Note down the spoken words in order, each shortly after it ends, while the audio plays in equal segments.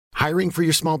Hiring for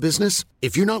your small business?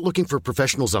 If you're not looking for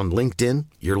professionals on LinkedIn,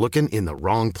 you're looking in the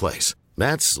wrong place.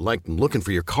 That's like looking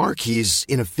for your car keys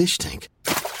in a fish tank.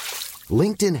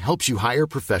 LinkedIn helps you hire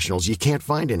professionals you can't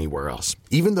find anywhere else,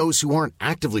 even those who aren't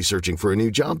actively searching for a new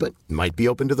job but might be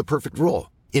open to the perfect role.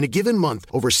 In a given month,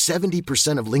 over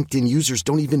 70% of LinkedIn users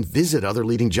don't even visit other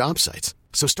leading job sites.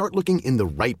 So start looking in the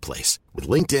right place. With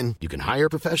LinkedIn, you can hire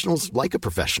professionals like a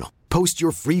professional. Post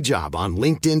your free job on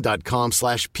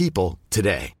linkedin.com/people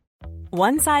today.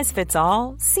 One size fits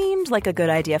all seemed like a good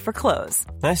idea for clothes.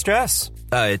 Nice dress.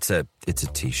 It's a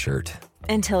t-shirt.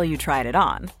 Until you tried it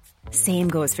on. Same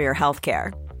goes for your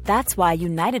healthcare. That's why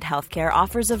United Healthcare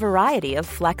offers a variety of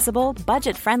flexible,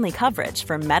 budget-friendly coverage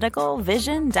for medical,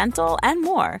 vision, dental, and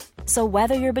more. So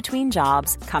whether you're between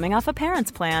jobs, coming off a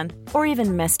parent's plan, or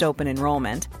even missed open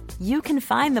enrollment, you can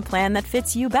find the plan that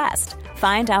fits you best.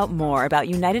 Find out more about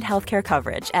United Healthcare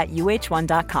coverage at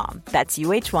uh1.com. That's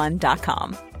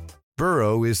uh1.com.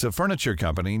 Burrow is a furniture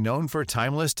company known for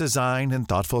timeless design and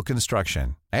thoughtful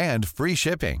construction, and free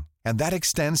shipping, and that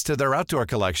extends to their outdoor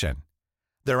collection.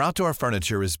 Their outdoor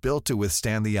furniture is built to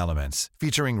withstand the elements,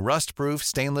 featuring rust-proof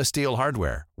stainless steel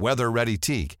hardware, weather-ready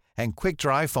teak, and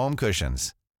quick-dry foam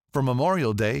cushions. For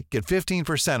Memorial Day, get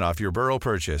 15% off your Burrow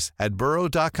purchase at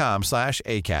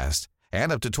burrow.com/acast,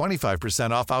 and up to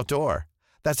 25% off outdoor.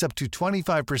 That's up to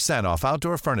 25% off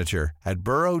outdoor furniture at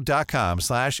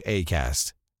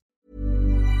burrow.com/acast.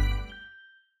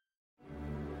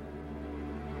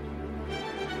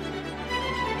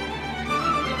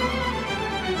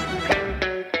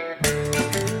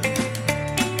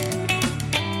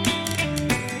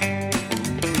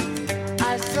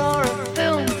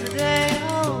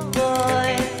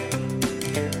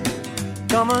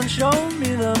 Come and show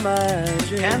me the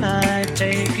magic. Can I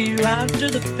take you out to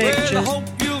the pictures? Well, I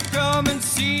hope you'll come and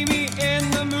see me in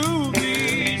the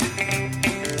movies.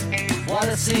 What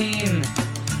a scene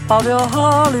of your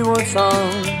Hollywood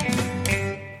song.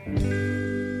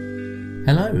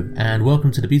 Hello, and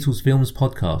welcome to the Beatles Films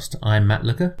podcast. I'm Matt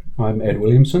Looker. I'm Ed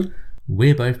Williamson.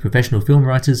 We're both professional film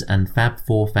writers and Fab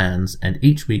Four fans, and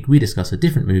each week we discuss a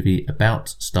different movie about,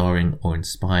 starring, or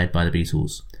inspired by the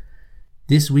Beatles.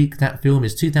 This week, that film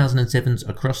is 2007's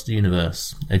Across the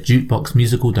Universe, a jukebox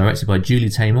musical directed by Julie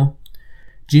Taymor.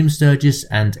 Jim Sturgis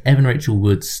and Evan Rachel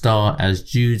Wood star as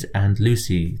Jude and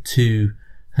Lucy, two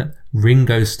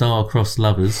Ringo Starr-crossed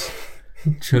lovers,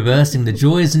 traversing the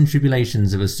joys and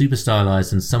tribulations of a super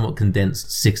stylized and somewhat condensed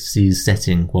 60s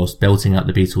setting whilst belting out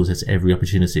the Beatles at every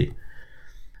opportunity.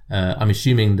 I'm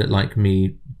assuming that, like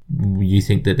me, you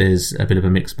think that there's a bit of a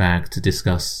mixed bag to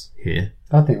discuss here.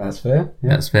 I think that's fair.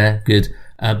 Yeah. That's fair, good.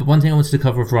 But one thing I wanted to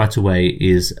cover off right away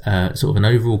is sort of an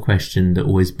overall question that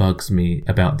always bugs me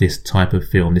about this type of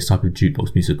film, this type of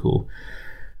jukebox musical,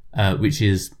 which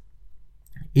is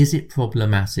it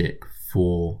problematic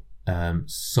for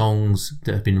songs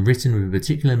that have been written with a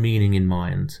particular meaning in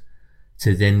mind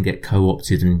to then get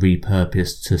co-opted and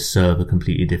repurposed to serve a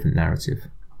completely different narrative?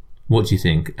 What do you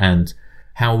think? And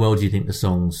how well do you think the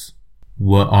songs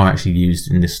are actually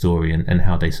used in this story and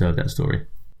how they serve that story?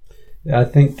 I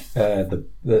think the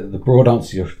broad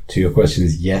answer to your question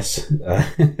is yes.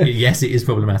 Yes, it is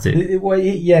problematic.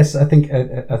 Yes, I think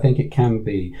it can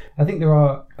be. I think there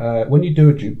are when you do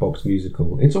a jukebox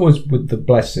musical, it's always with the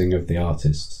blessing of the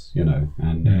artists, you know.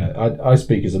 And I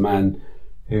speak as a man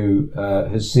who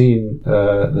has seen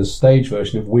the stage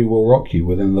version of "We Will Rock You"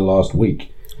 within the last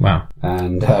week. Wow!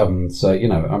 And so you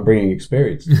know, I'm bringing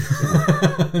experience. To this, you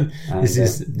know? And,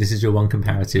 this is your one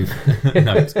comparative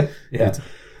note. Yeah.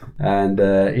 And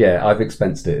I've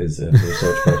expensed it as for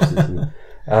research purposes.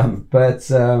 But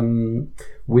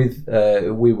with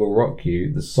 "We Will Rock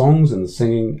You," the songs and the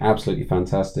singing absolutely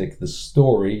fantastic. The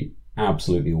story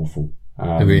absolutely awful.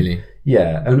 Really?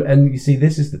 Yeah, and you see,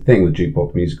 this is the thing with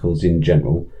jukebox musicals in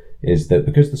general, is that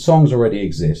because the songs already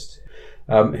exist,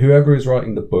 whoever is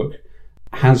writing the book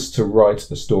has to write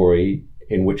the story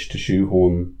in which to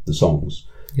shoehorn the songs.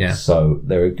 Yeah. So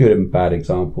there are good and bad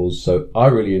examples. So I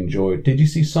really enjoyed. Did you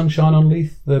see Sunshine on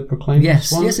Leith, the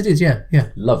Proclaimers one? Yes, it is. Yeah.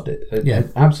 Loved it.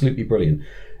 Absolutely brilliant.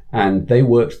 And they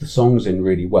worked the songs in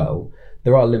really well.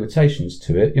 There are limitations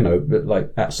to it, you know, but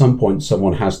like at some point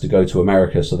someone has to go to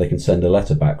America so they can send a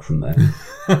letter back from there.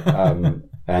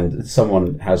 And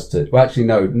someone has to, well, actually,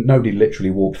 no, nobody literally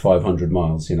walked 500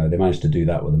 miles, you know, they managed to do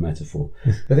that with a metaphor.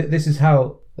 But this is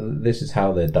how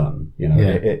they're done, you know,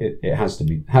 it has to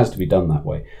be done that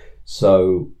way.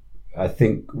 So I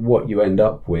think what you end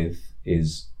up with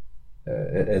is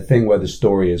a thing where the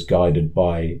story is guided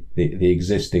by the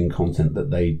existing content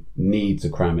that they need to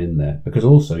cram in there, because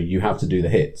also you have to do the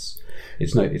hits.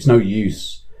 It's no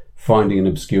use finding an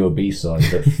obscure B-side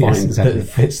that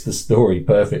fits the story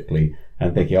perfectly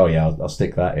and thinking, oh yeah, I'll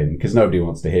stick that in because nobody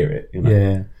wants to hear it. You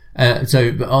know? Yeah.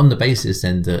 So, but on the basis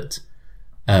then that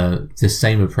the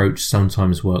same approach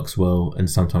sometimes works well and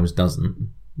sometimes doesn't,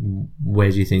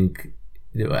 where do you think?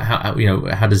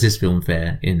 How does this film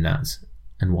fare in that,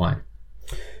 and why?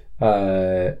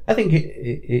 I think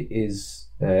it is.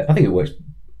 I think it works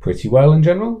pretty well in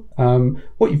general.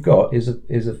 What you've got is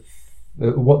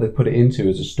what they put it into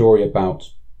is a story about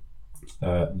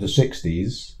the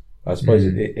 60s. I suppose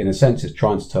in a sense it's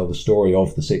trying to tell the story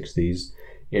of the 60s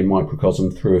in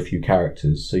microcosm through a few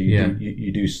characters. So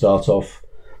you do start off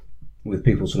with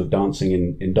people sort of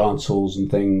dancing in dance halls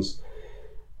and things,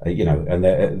 and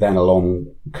then along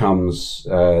comes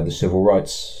the civil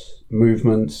rights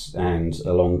movement, and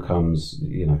along comes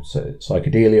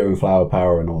psychedelia and flower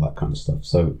power and all that kind of stuff.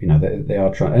 So they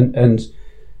are trying and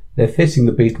they're fitting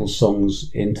the Beatles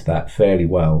songs into that fairly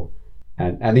well.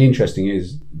 And the interesting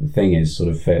thing is sort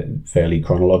of fairly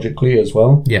chronologically as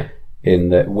well. Yeah.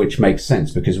 Which makes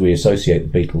sense because we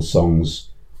associate the Beatles songs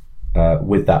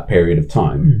with that period of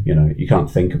time. You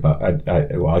can't think about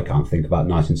I can't think about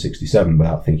 1967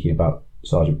 without thinking about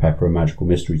Sgt. Pepper and Magical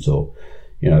Mystery Tour.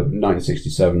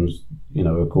 1967,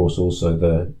 of course, also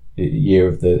the year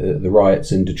of the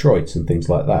riots in Detroit and things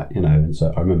like that. And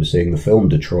so I remember seeing the film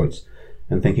Detroit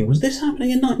and thinking, was this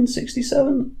happening in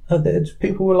 1967?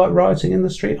 People were like rioting in the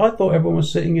street. I thought everyone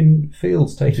was sitting in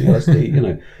fields taking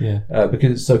LSD.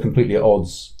 Because it's so completely at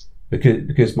odds.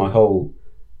 Because my whole,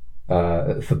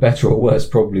 for better or worse,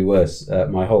 probably worse,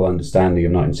 my whole understanding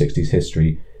of 1960s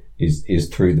history is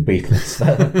through the Beatles.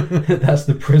 That's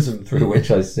the prism through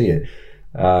which I see it.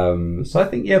 So I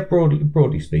think,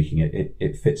 broadly speaking,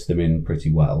 it fits them in pretty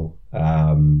well.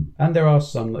 And there are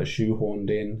some that are shoehorned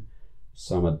in.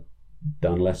 Some are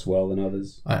done less well than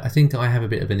others. I think I have a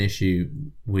bit of an issue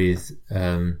with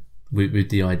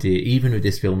the idea, even with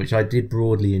this film, which I did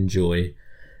broadly enjoy.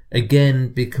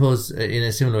 Again, because in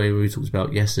a similar way we talked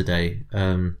about yesterday,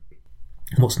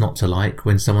 what's not to like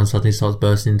when someone suddenly starts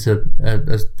bursting into a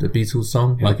Beatles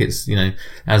song? Yeah. Like it's,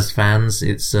 as fans,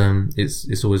 it's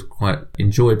always quite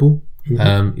enjoyable,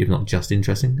 if not just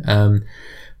interesting.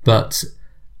 But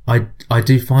I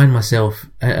do find myself,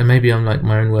 and maybe I'm like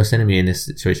my own worst enemy in this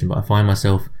situation, but I find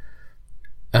myself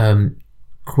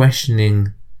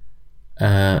questioning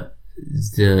the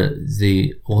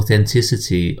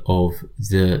authenticity of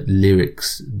the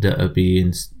lyrics that are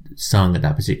being sung at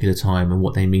that particular time and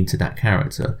what they mean to that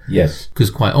character. Yes. Because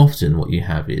quite often what you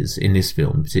have is, in this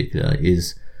film in particular,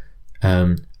 is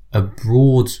a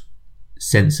broad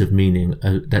sense of meaning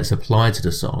that's applied to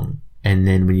the song, and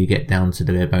then when you get down to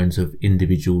the bare bones of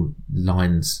individual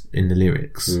lines in the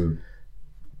lyrics,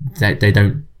 they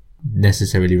don't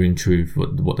necessarily ring true for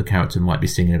what the character might be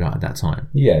singing about at that time.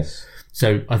 Yes.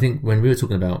 So I think when you were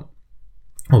talking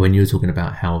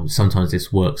about how sometimes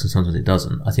this works and sometimes it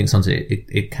doesn't, I think sometimes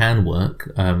it can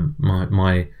work. I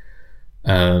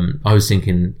was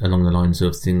thinking along the lines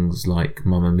of things like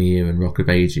Mamma Mia and Rock of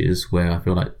Ages, where I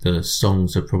feel like the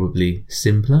songs are probably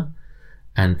simpler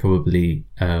and probably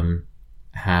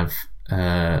have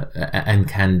and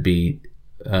can be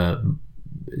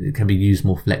used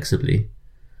more flexibly,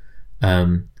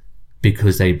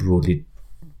 because they broadly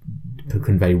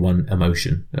convey one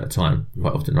emotion at a time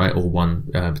quite often, right? Or one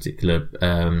particular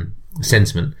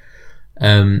sentiment.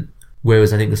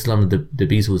 Whereas I think with some of the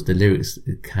Beatles, the lyrics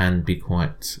can be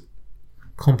quite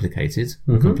complicated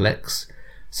and complex.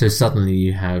 So suddenly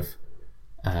you have,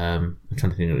 I'm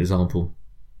trying to think of an example.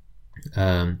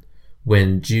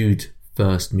 When Jude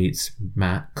first meets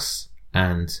Max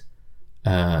and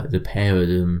the pair of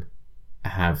them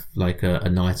have like a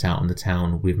night out on the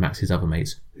town with Max's other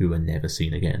mates who are never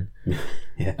seen again.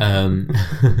 Yeah.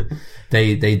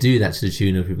 They do that to the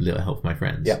tune of "With a Little Help from My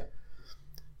Friends." Yeah.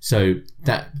 So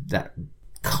that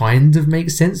kind of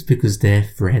makes sense because they're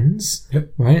friends,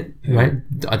 right? Yeah. Right.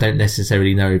 I don't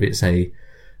necessarily know if it's I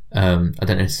don't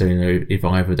necessarily know if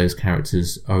either of those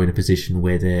characters are in a position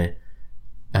where they're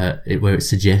where it's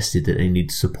suggested that they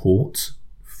need support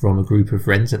from a group of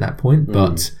friends at that point,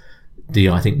 but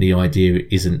I think the idea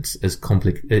isn't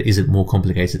more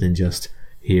complicated than just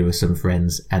here are some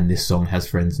friends and this song has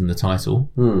friends in the title.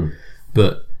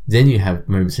 But then you have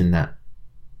moments in that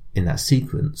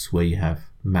sequence where you have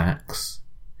Max,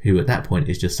 who at that point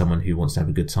is just someone who wants to have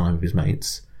a good time with his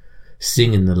mates,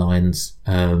 singing the lines,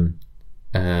 I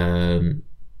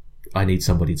need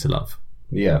somebody to love.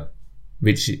 Yeah.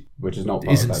 Which is not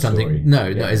part isn't of that something. story. No,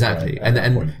 exactly. Right,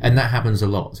 and that happens a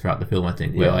lot throughout the film, I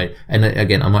think. Where I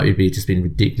might be just being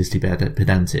ridiculously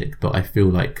pedantic, but I feel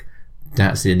like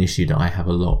that's an issue that I have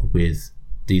a lot with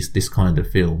this kind of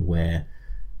film where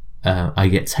I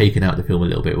get taken out of the film a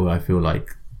little bit, where I feel like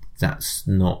that's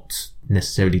not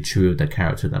necessarily true of the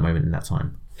character at that moment in that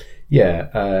time.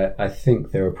 Yeah, I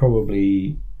think there are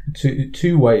probably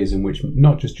two ways in which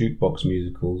not just jukebox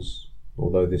musicals,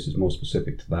 although this is more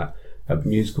specific to that,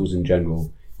 musicals in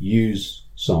general use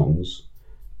songs.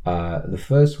 The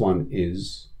first one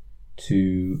is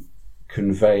to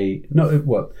convey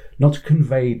not to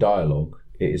convey dialogue.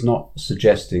 It is not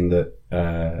suggesting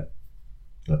that.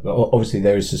 Obviously,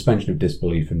 there is suspension of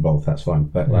disbelief involved. That's fine,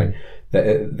 but like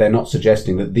they're not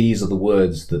suggesting that these are the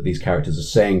words that these characters are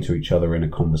saying to each other in a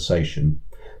conversation,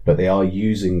 but they are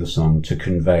using the song to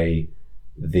convey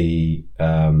the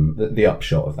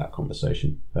upshot of that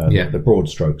conversation, the broad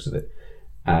strokes of it,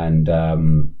 and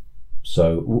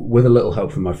so with a little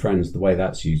help from my friends, the way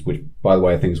that's used, which by the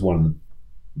way I think is one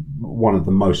of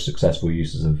the most successful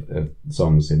uses of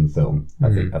songs in the film.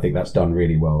 I think that's done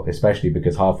really well, especially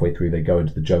because halfway through they go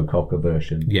into the Joe Cocker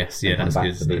version. Yes, yeah, that's back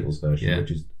good. to the Beatles version,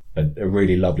 which is a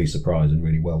really lovely surprise and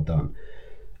really well done.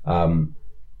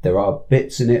 There are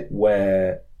bits in it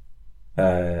where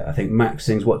I think Max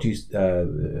sings, "What do you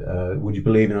would you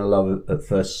believe in a love at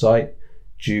first sight?"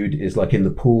 Jude is like in the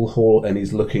pool hall and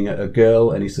he's looking at a girl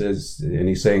and he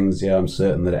sings, "Yeah, I'm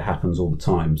certain that it happens all the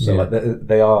time." So like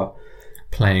they are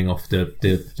playing off the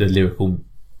lyrical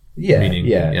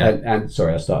meaning. And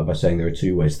sorry, I started by saying there are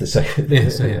two ways to say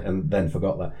it, and then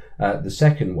forgot that. The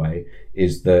second way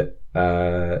is that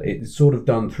it's sort of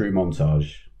done through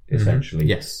montage, essentially.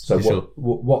 Yes. So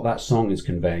what that song is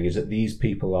conveying is that these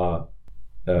people are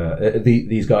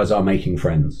these guys are making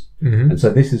friends, and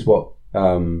so this is what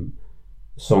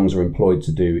songs are employed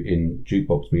to do in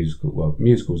jukebox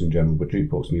musicals in general, but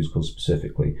jukebox musicals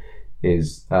specifically,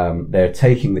 is they're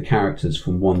taking the characters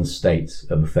from one state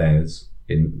of affairs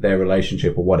in their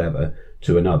relationship or whatever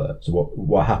to another. So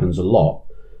what happens a lot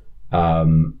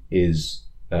is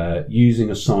using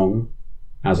a song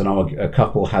as a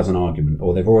couple has an argument,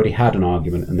 or they've already had an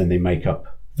argument and then they make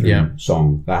up through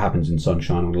song. That happens in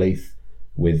Sunshine on Leith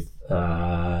with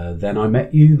Then I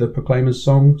Met You, the Proclaimers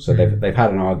song. So they've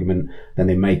had an argument, then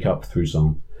they make up through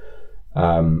song.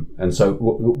 And so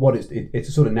what it's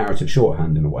a sort of narrative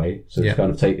shorthand in a way. So it's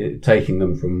kind of taking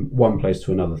them from one place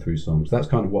to another through songs. That's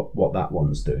kind of what that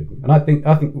one's doing. And I think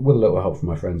with a little help from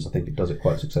my friends, I think it does it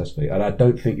quite successfully. And I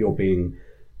don't think you're being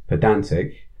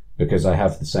pedantic, because I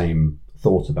have the same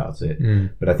thought about it.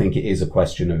 But I think it is a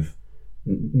question of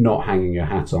not hanging your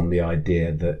hat on the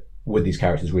idea that would these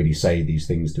characters really say these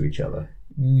things to each other?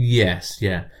 Yes,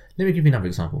 yeah. Let me give you another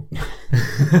example.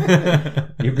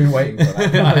 You've been waiting for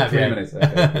that. I have, 3 minutes.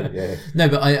 Okay. No,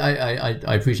 but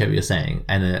I appreciate what you're saying,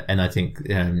 and I think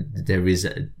there is.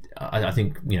 I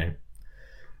think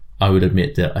I would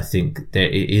admit that I think there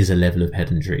is a level of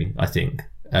pedantry. I think,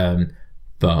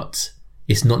 but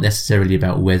it's not necessarily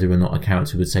about whether or not a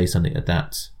character would say something at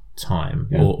that time,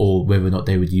 or whether or not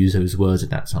they would use those words at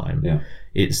that time. Yeah.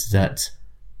 It's that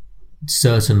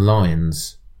certain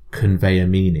lines convey a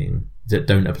meaning that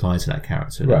don't apply to that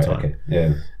character at that time. Okay.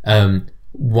 Yeah.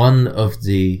 One of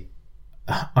the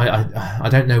I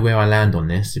don't know where I land on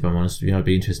this, if I'm honest with you. I'd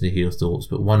be interested to hear your thoughts,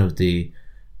 but one of the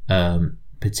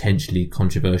potentially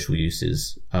controversial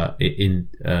uses when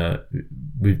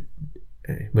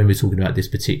we're talking about this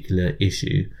particular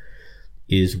issue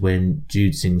is when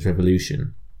Jude sings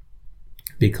Revolution,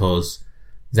 because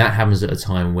that happens at a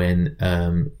time when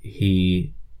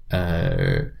he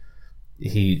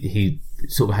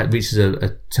sort of reaches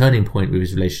a turning point with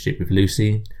his relationship with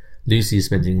Lucy. Lucy is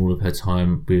spending all of her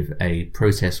time with a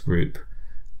protest group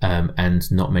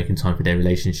and not making time for their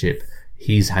relationship.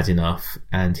 He's had enough,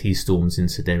 and he storms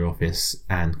into their office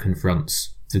and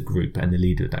confronts the group and the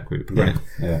leader of that group, right?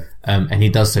 Yeah. And he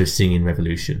does so singing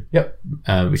Revolution. Yep.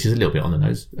 Which is a little bit on the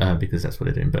nose because that's what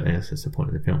they're doing, but that's the point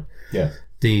of the film. Yeah.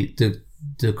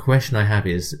 The question I have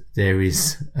is, there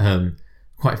is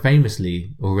quite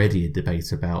famously already a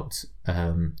debate about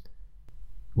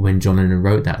when John Lennon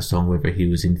wrote that song, whether he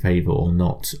was in favour or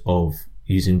not of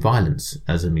using violence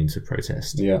as a means of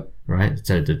protest. Yeah. Right?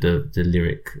 So the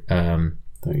lyric... don't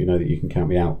you know that you can count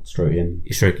me out, stroke in?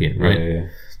 Stroke in, right? Yeah.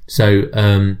 So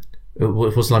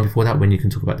what's the line before that? When you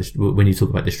talk about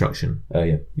destruction.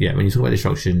 Yeah. Yeah, when you talk about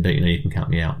destruction, don't you know you can count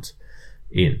me out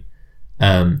in.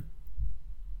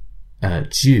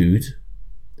 Jude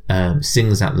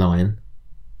sings that line,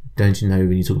 don't you know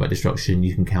when you talk about destruction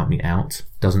you can count me out,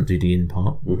 doesn't do the in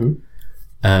part,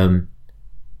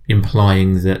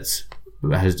 implying that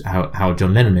how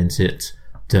John Lennon meant it,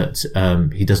 that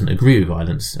he doesn't agree with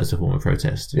violence as a form of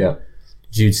protest. Yeah.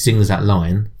 Jude sings that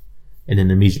line and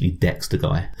then immediately decks the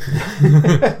guy.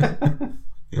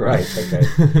 Right, okay.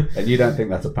 And you don't think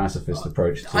that's a pacifist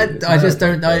approach to it? I just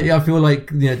don't. I feel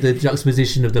like the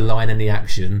juxtaposition of the line and the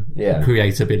action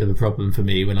creates a bit of a problem for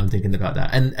me when I'm thinking about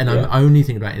that. And I'm only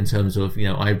thinking about it in terms of,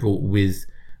 I brought with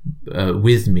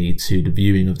me to the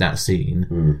viewing of that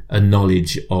scene a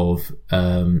knowledge of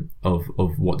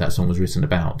what that song was written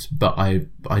about. But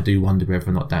I do wonder whether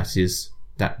or not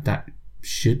that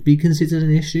should be considered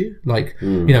an issue. Like,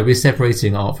 we're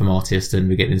separating art from artist, and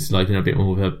we're getting into a bit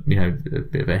more of a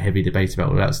bit of a heavy debate about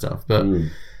all that stuff. But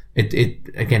it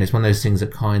again, it's one of those things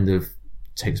that kind of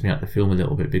takes me out of the film a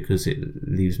little bit, because it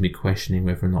leaves me questioning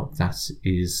whether or not that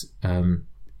is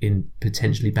in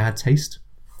potentially bad taste.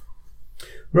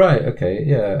 Right, okay,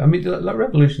 yeah. I mean, like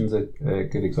Revolution's a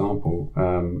good example,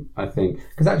 I think.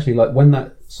 Because actually, like, when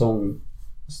that song,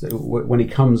 when he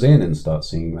comes in and starts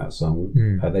singing that song,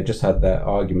 they just had that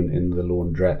argument in the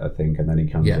laundrette, I think, and then he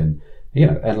comes in,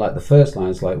 and like the first line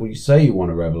is like, well, you say you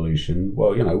want a revolution.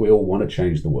 Well, we all want to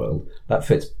change the world. That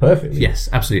fits perfectly. Yes,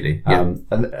 absolutely. Yeah.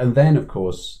 And then, of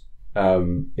course,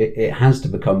 it has to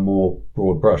become more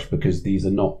broad brush, because these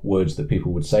are not words that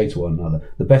people would say to one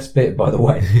another. The best bit, by the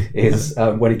way, is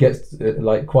when he gets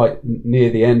like quite near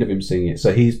the end of him singing it.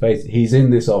 So he's in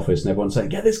this office and everyone's saying,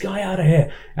 "Get this guy out of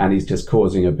here," and he's just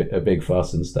causing a big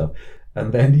fuss and stuff.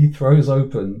 And then he throws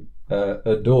open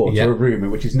a door to a room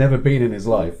in which he's never been in his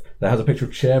life. That has a picture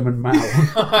of Chairman Mao.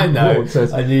 I know.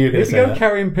 Says, I knew you were going to say that.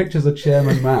 Carrying pictures of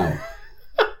Chairman Mao.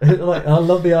 Like, I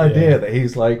love the idea that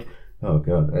he's like, oh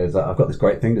God, I've got this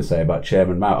great thing to say about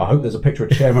Chairman Mao. I hope there's a picture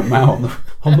of Chairman Mao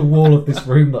on the wall of this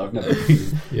room that I've never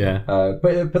been. Yeah.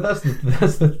 But that's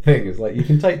the thing. Is like, you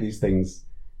can take these things.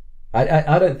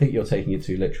 I don't think you're taking it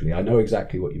too literally. I know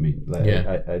exactly what you mean.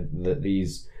 That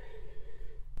these.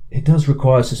 It does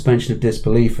require suspension of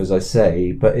disbelief, as I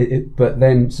say, but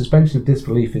then suspension of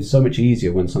disbelief is so much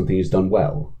easier when something is done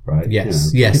well, right?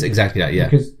 Yes, yes, exactly that, yeah.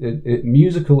 Because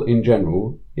musical in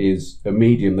general is a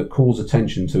medium that calls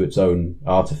attention to its own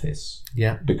artifice.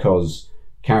 Yeah. Because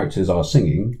characters are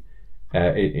singing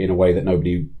in a way that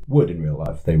nobody would in real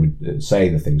life. They would say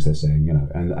the things they're saying,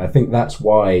 and I think that's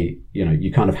why,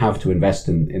 you kind of have to invest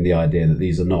in the idea that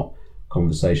these are not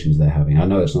conversations they're having. I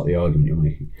know that's not the argument you're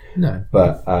making. No.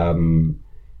 But I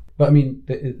mean,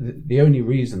 the only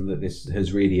reason that this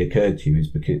has really occurred to you is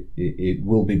because it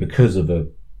will be because of a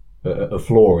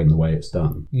flaw in the way it's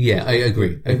done. Yeah, I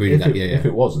agree. I agree with that. Yeah. If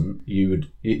it wasn't, you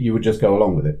would just go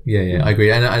along with it. Yeah, I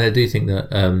agree. And I do think that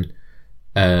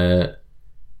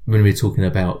when we're talking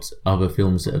about other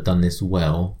films that have done this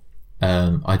well,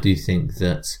 I do think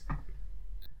that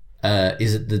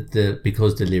is it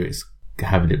because the lyrics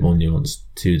have a bit more nuance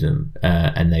to them,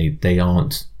 and they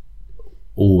aren't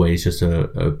always just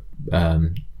a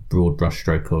broad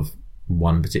brushstroke of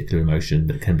one particular emotion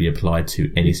that can be applied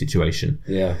to any situation.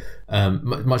 Yeah.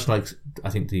 Much like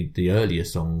I think the earlier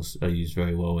songs are used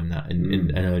very well in that,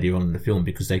 and earlier on in the film,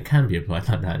 because they can be applied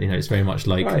like that. It's very much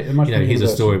like, here's a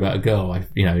story about a girl.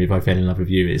 If I fell in love with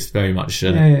you, it's very much.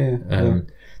 Those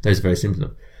are very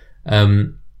simple. Let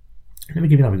me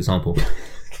give you another example.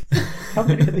 How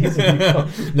many of these have you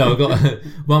got? No, I've got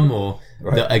one more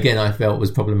that again I felt was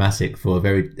problematic for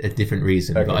a different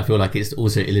reason, but I feel like it's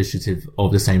also illustrative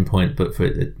of the same point, but for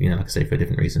like I say, for a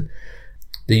different reason.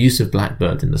 The use of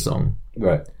Blackbird in the song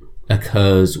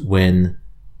occurs when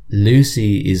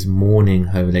Lucy is mourning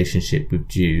her relationship with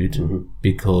Jude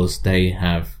because they've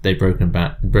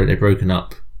broken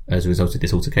up as a result of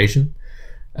this altercation.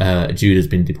 Jude has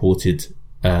been deported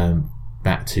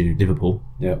back to Liverpool.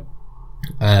 Yeah.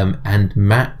 And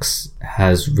Max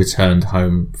has returned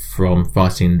home from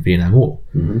fighting the Vietnam War,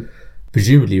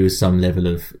 presumably with some level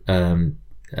of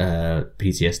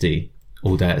PTSD.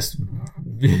 All that's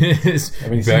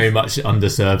very much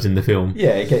underserved in the film.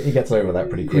 Yeah, he gets over that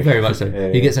pretty quickly. Very much so.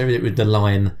 He gets over it with the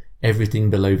line, "Everything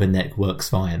below the neck works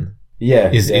fine."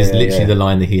 Is literally the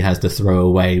line that he has to throw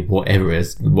away whatever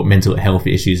is what mental health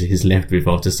issues he's left with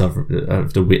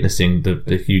after witnessing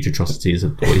the huge atrocities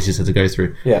of what he's just had to go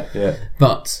through. Yeah.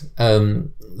 But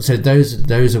so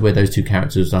those are where those two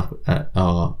characters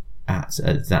are at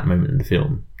that moment in the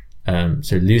film.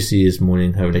 So Lucy is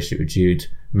mourning her relationship with Jude.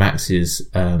 Max is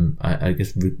I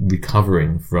guess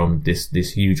recovering from this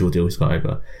huge ordeal he's got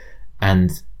over, and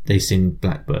they sing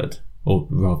Blackbird, or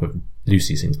rather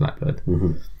Lucy sings Blackbird.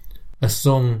 A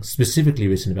song specifically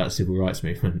written about the civil rights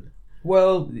movement.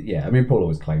 Well, yeah, I mean, Paul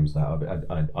always claims that.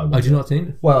 I do not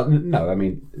think? Well, no, I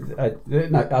mean,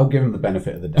 I'll give him the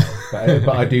benefit of the doubt.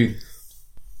 but I do,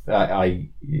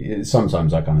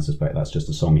 sometimes I kind of suspect that's just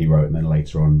a song he wrote and then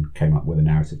later on came up with a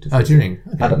narrative to fit. Oh, do you think?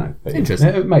 Okay. I don't know.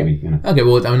 Interesting. Maybe, Okay,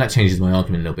 well, I mean, that changes my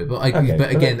argument a little bit. But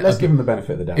again, let's give him the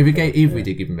benefit of the doubt. If we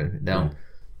did give him the benefit of the doubt,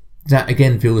 that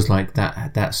again feels like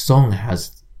that song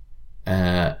has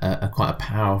a quite a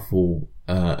powerful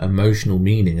emotional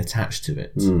meaning attached to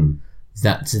it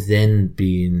that's then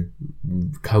being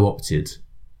co-opted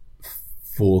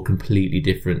for a completely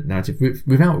different narrative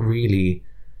without really,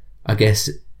 I guess,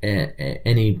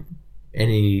 any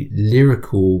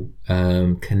lyrical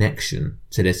connection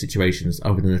to their situations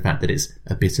other than the fact that it's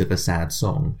a bit of a sad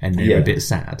song and they're a bit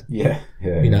sad. You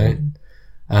know?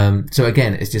 So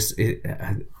again, it's just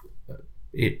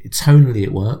tonally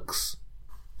it works,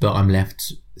 but I'm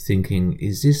left thinking,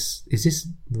 is this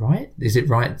right? Is it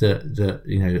right that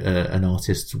you know an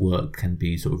artist's work can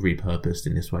be sort of repurposed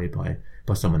in this way by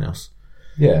someone else?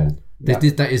 Yeah.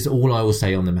 That is all I will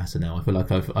say on the matter now. I feel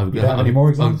like I've any more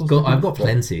examples? I've got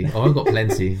plenty. I've got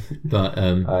plenty. But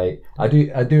I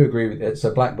do agree with it.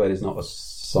 So Blackbird is not a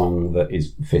song that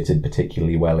is fitted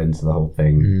particularly well into the whole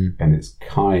thing, and it's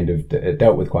kind of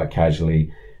dealt with quite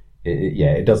casually.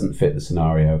 It doesn't fit the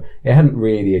scenario. It hadn't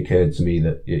really occurred to me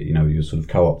that you're sort of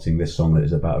co-opting this song that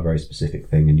is about a very specific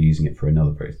thing and using it for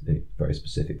another very, very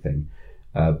specific thing.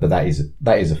 But that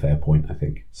is a fair point, I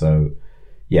think. So.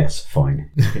 Yes,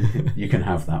 fine. You can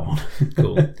have that one.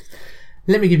 Cool.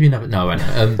 Let me give you another. No,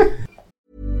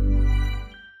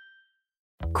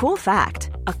 Cool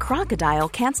fact, a crocodile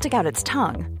can't stick out its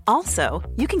tongue. Also,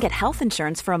 you can get health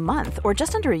insurance for a month or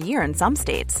just under a year in some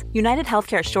states. United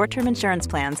Healthcare short-term insurance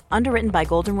plans, underwritten by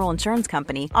Golden Rule Insurance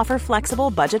Company, offer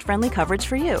flexible, budget-friendly coverage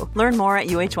for you. Learn more at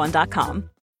uh1.com.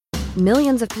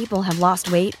 Millions of people have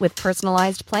lost weight with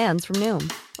personalized plans from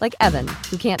Noom. Like Evan,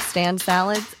 who can't stand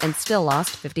salads and still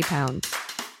lost 50 pounds.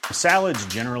 Salads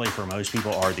generally for most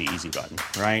people are the easy button,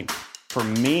 right? For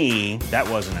me, that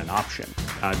wasn't an option.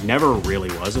 I never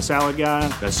really was a salad guy.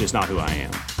 That's just not who I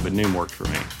am. But Noom worked for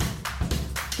me.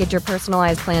 Get your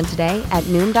personalized plan today at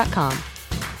Noom.com.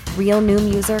 Real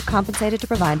Noom user compensated to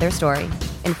provide their story.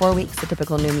 In 4 weeks, the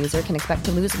typical Noom user can expect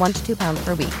to lose 1 to 2 pounds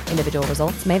per week. Individual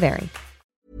results may vary.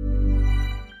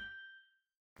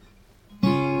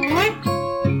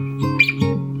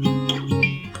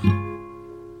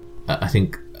 I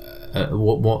think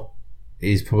what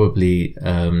is probably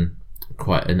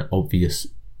quite an obvious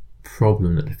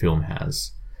problem that the film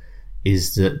has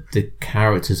is that the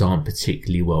characters aren't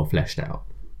particularly well fleshed out.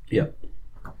 Yep.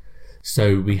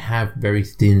 So we have very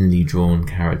thinly drawn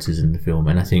characters in the film,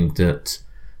 and I think that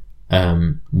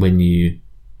I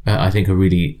think a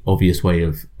really obvious way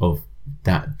of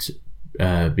that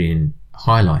being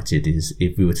highlighted is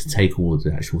if we were to take all of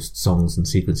the actual songs and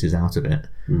sequences out of it,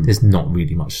 there's not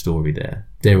really much story there.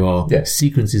 There are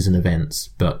sequences and events,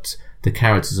 but the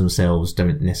characters themselves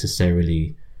don't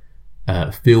necessarily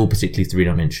feel particularly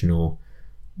three-dimensional.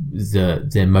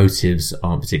 Their motives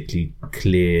aren't particularly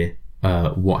clear.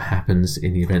 What happens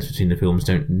in the events between the films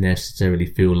don't necessarily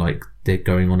feel like they're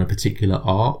going on a particular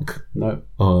arc. No.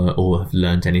 Or have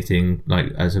learned anything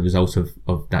like as a result of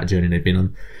that journey they've been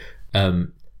on.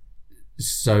 And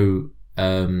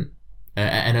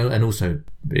also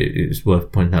it's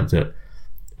worth pointing out that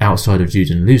outside of Jude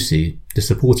and Lucy, the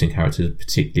supporting characters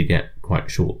particularly get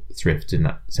quite short thrift in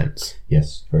that sense.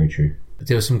 Yes, very true.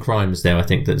 There are some crimes there, I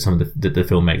think, that some of the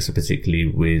film makes, particularly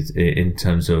with in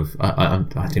terms of I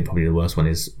think probably the worst one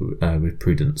is with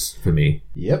Prudence for me.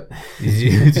 Yep. Do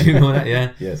you know that?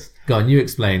 Yeah. Yes. Go on, you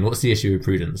explain. What's the issue with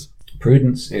Prudence?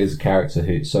 Prudence is a character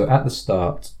who... So at the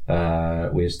start,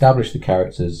 we established the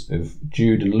characters of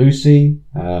Jude and Lucy,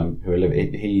 who are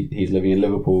he's living in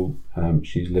Liverpool,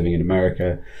 she's living in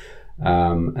America.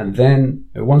 And then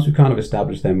once we kind of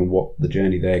established them and what the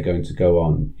journey they're going to go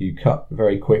on, you cut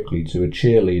very quickly to a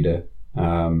cheerleader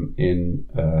in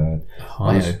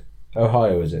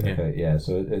Ohio, is it? Yeah. Okay, yeah.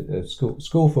 So a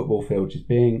school football field, she's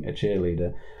being a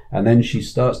cheerleader, and then she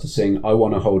starts to sing "I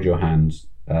Want to Hold Your Hand,"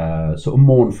 sort of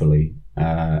mournfully,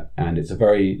 and it's a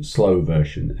very slow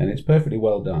version, and it's perfectly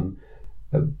well done.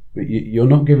 But you're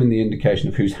not given the indication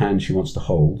of whose hand she wants to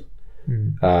hold.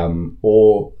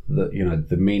 Or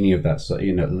the meaning of that. So,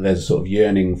 there's a sort of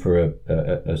yearning for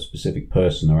a specific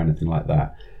person or anything like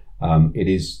that.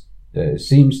 It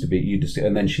seems to be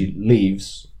and then she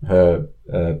leaves her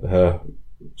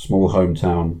small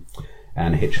hometown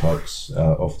and hitchhikes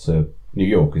off to New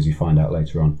York, as you find out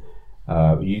later on.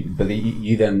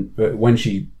 You then, when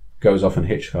she goes off and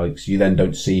hitchhikes, you then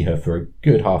don't see her for a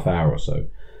good half hour or so,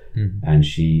 and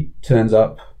she turns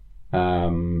up.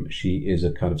 She is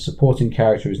a kind of supporting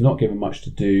character who's not given much to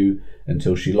do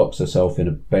until she locks herself in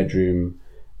a bedroom,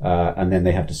 and then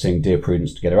they have to sing Dear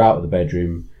Prudence to get her out of the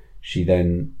bedroom. She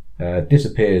then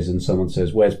disappears and someone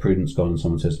says, "Where's Prudence gone?" And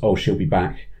someone says, "Oh, she'll be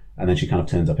back." And then she kind of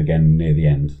turns up again near the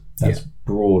end. That's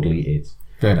broadly it.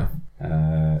 Fair enough.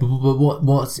 But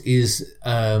what is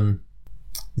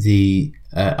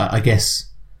I guess,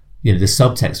 you know, the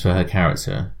subtext for her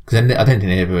character, because I don't think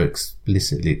they ever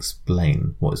explicitly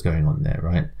explain what is going on there,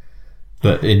 right?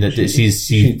 But in that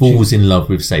she falls in love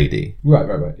with Sadie,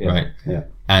 right, yeah. Right, yeah.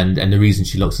 And the reason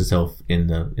she locks herself in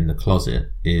the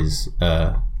closet is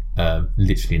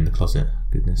literally in the closet.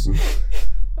 Goodness,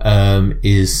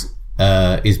 is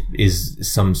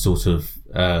some sort of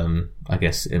I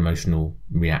guess emotional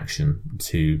reaction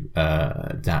to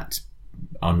that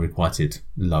unrequited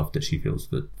love that she feels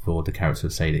for the character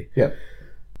of Sadie. Yeah.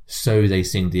 So they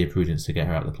sing Dear Prudence to get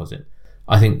her out of the closet.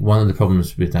 I think one of the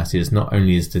problems with that is not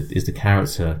only is the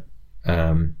character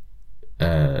not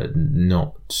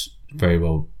very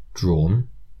well drawn,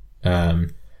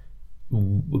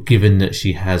 given that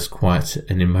she has quite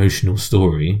an emotional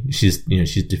story. She's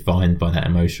defined by that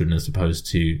emotion, as opposed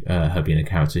to her being a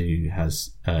character who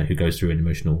goes through an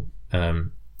emotional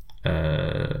turn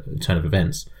of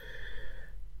events.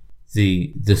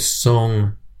 The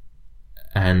song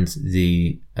and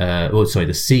the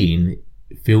scene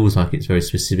feels like it's very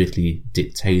specifically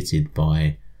dictated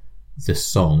by the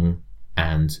song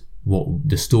and what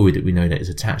the story that we know that is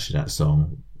attached to that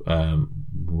song,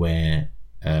 where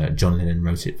John Lennon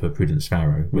wrote it for Prudence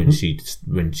Farrow when she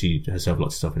herself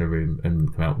locked herself in a room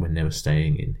and came out when they were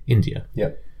staying in India.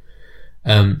 Yeah.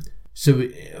 So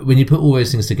when you put all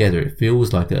those things together, it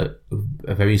feels like a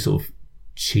very sort of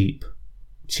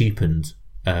cheapened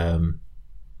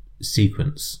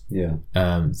sequence. Yeah.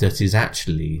 That is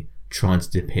actually trying to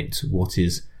depict what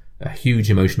is a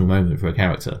huge emotional moment for a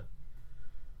character.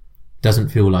 Doesn't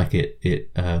feel like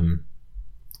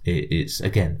it's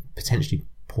again potentially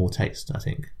poor taste, I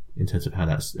think, in terms of how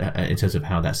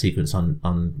that sequence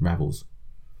unravels.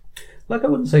 Like, I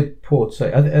wouldn't say poor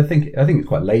taste. I think it's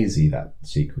quite lazy, that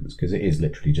sequence, because it is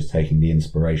literally just taking the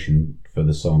inspiration for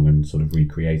the song and sort of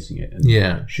recreating it and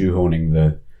shoehorning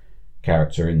the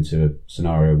character into a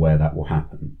scenario where that will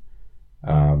happen.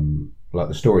 Like,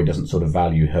 the story doesn't sort of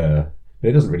value her, but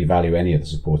it doesn't really value any of the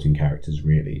supporting characters,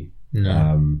 really.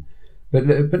 No. But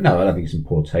no, I don't think it's in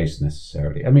poor taste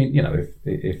necessarily. I mean, you know,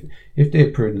 if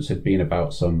Dear Prudence had been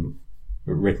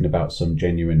written about some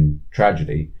genuine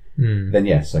tragedy, then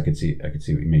yes, I could see what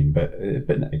you mean. But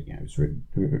no, you know, it's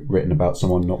written about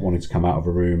someone not wanting to come out of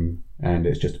a room, and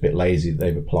it's just a bit lazy that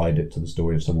they've applied it to the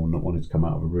story of someone not wanting to come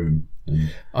out of a room.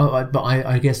 But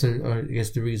I guess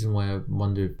the reason why I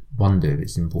wonder if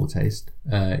it's in poor taste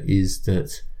is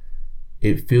that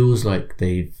it feels like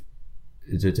the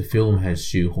film has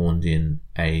shoehorned in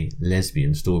a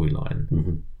lesbian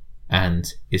storyline,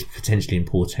 and it's potentially in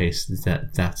poor taste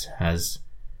that has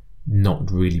not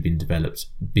really been developed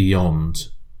beyond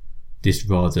this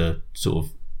rather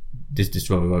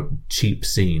cheap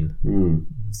scene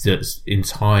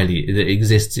that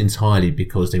exists entirely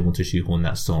because they want to shoehorn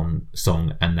that song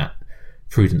and that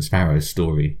Prudence Farrow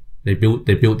story. They built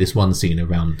this one scene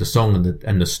around the song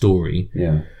and the story,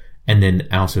 and then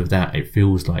out of that, it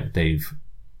feels like they've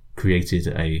created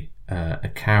a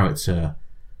character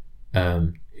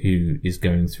who is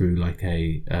going through like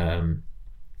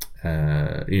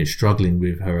struggling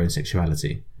with her own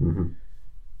sexuality.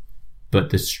 But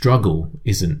the struggle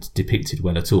isn't depicted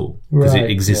well at all, because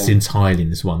it exists entirely in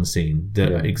this one scene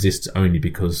that exists only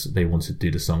because they want to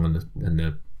do the song and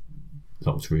the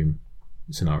locked room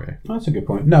scenario. Oh, that's a good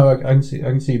point. No, I can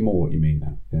see more what you mean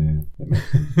now. Yeah, that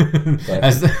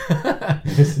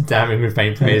makes sense. Damning with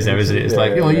faint praise there, isn't it? It's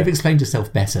you've explained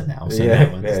yourself better now. So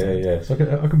yeah. So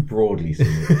I can broadly see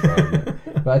it. Right?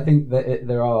 But I think that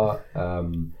there are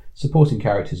supporting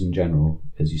characters in general,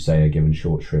 as you say, are given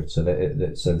short shrift. So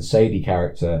so the Sadie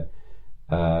character,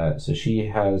 so she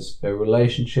has a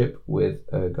relationship with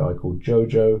a guy called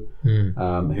Jojo,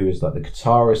 who is like the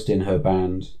guitarist in her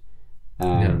band.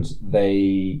 And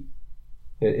and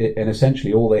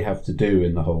essentially all they have to do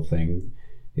in the whole thing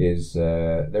is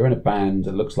they're in a band.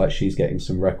 It looks like she's getting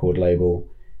some record label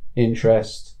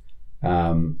interest.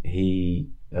 They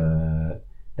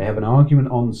have an argument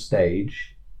on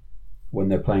stage when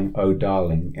they're playing "Oh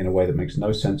Darling" in a way that makes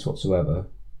no sense whatsoever.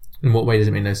 In what way does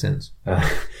it make no sense? So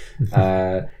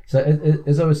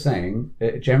as I was saying,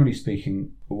 generally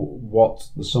speaking, what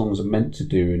the songs are meant to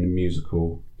do in a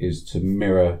musical is to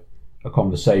mirror a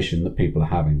conversation that people are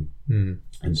having.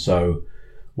 And so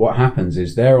what happens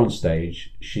is they're on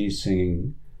stage, she's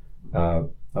singing "Oh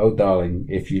Darling,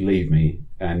 If You Leave Me,"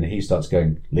 and he starts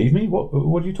going, "Leave me?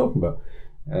 What are you talking about?"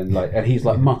 And he's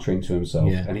like muttering to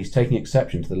himself, and he's taking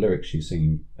exception to the lyrics she's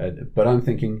singing. But I'm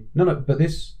thinking, no, but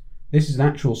this is an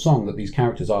actual song that these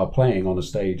characters are playing on a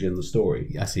stage in the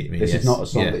story. I see what you mean. This is not a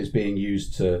song that is being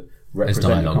used to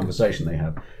represent the conversation they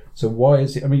have. So why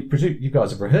is it? I mean, presume you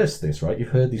guys have rehearsed this, right? You've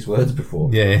heard these words before.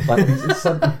 Yeah. Like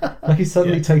he's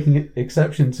suddenly taking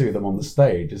exception to them on the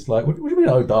stage. It's like, what do you mean,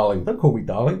 oh, darling? Don't call me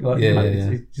darling. Like,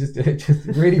 it just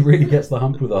really, really gets the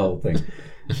hump with the whole thing.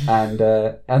 And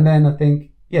then I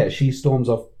think, she storms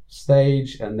off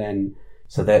stage, and then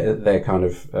so they're kind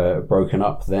of broken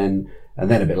up then,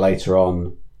 and then a bit later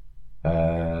on,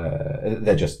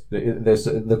 there's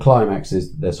the climax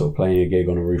is they're sort of playing a gig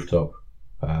on a rooftop.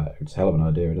 It's a hell of an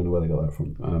idea. I don't know where they got that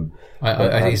from.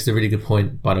 I think it's a really good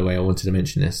point. By the way, I wanted to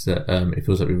mention this, that it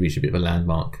feels like we've reached a bit of a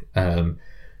landmark.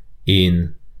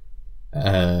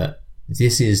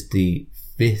 This is the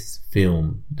 5th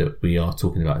film that we are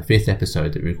talking about, the 5th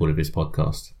episode that we recorded this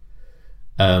podcast,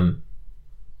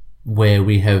 where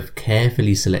we have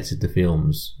carefully selected the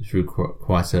films through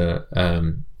quite a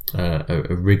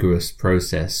rigorous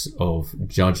process of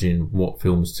judging what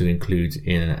films to include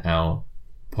in our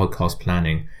podcast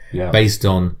planning, based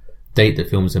on date that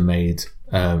films are made,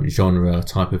 genre,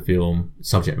 type of film,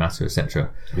 subject matter,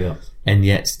 etc. And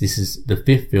yet this is the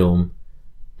 5th film,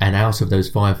 and out of those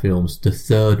 5 films, the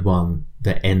 3rd one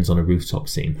that ends on a rooftop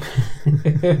scene.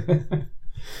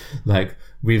 Like,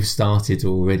 we've started to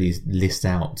already list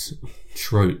out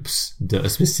tropes that are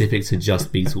specific to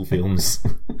just Beatle films.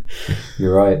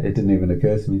 You're right, it didn't even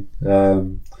occur to me.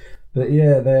 But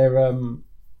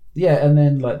they're and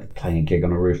then like playing a gig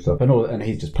on a rooftop and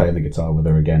he's just playing the guitar with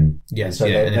her again. Yes, so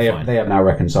they have now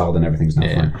reconciled and everything's now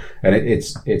fine. And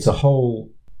it's a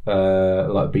whole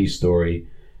like B story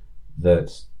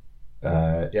that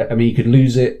I mean, you could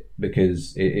lose it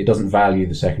because it doesn't value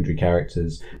the secondary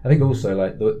characters. I think also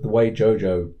like the way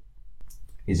Jojo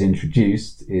is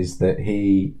introduced is that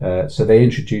so they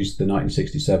introduced the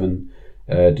 1967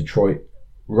 Detroit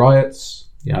riots.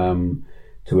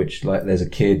 To which, like, there's a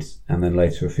kid and then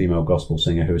later a female gospel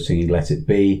singer who was singing "Let It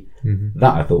Be." Mm-hmm.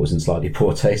 That I thought was in slightly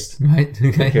poor taste, right?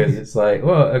 Okay. Because it's like,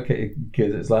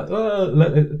 because it's like,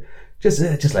 just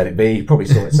let it be. Probably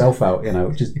sort itself out,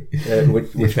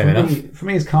 which for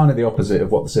me is kind of the opposite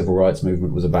of what the civil rights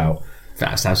movement was about.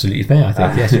 That's absolutely fair, I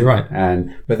think. Yes, you're right.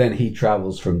 But then he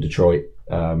travels from Detroit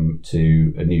to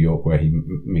New York, where he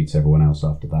meets everyone else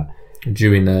after that.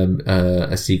 During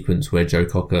a sequence where Joe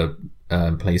Cocker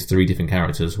plays 3 different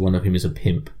characters. One of whom is a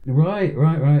pimp. Right,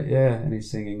 yeah. And he's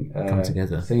singing Come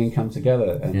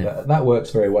Together. And that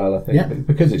works very well, I think,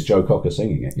 because it's Joe Cocker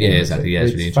singing it. Yeah, exactly.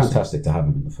 It's really fantastic to have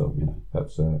him in the film.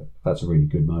 That's a really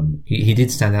good moment. He did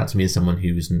stand out to me as someone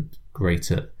who isn't great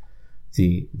at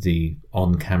the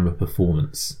on-camera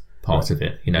performance part of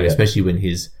it, especially when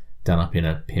he's done up in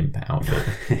a pimp outfit.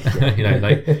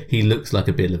 Like he looks like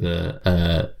a bit of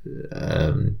a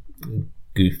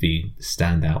goofy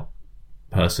standout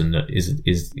person that is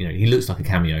he looks like a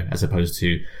cameo as opposed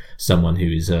to someone who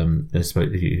is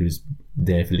who's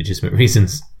there for legitimate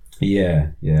reasons. Yeah,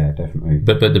 definitely.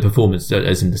 But the performance,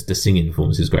 as in the singing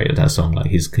performance, is great of that song. Like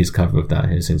his cover of that,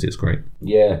 he sings it's great.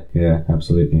 Yeah,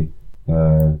 absolutely.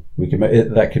 We could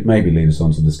that could maybe lead us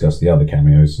on to discuss the other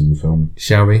cameos in the film.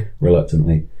 Shall we?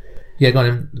 Reluctantly. Yeah,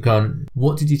 go on.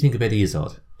 What did you think of Eddie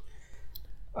Izzard?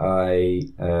 I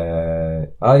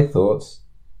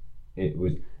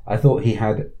thought he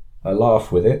had a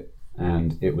laugh with it,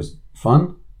 and it was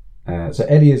fun. So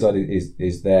Eddie Izzard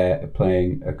is there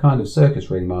playing a kind of circus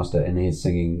ringmaster, and he's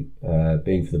singing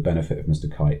 "Being for the Benefit of Mr.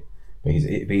 Kite," but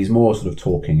he's more sort of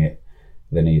talking it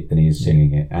than he is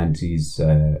singing it, and he's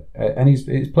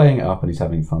playing it up and he's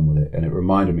having fun with it, and it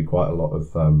reminded me quite a lot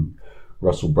of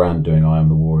Russell Brand doing "I Am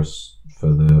the Walrus"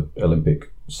 for the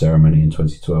Olympic ceremony in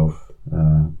 2012.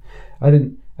 I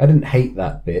didn't hate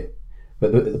that bit,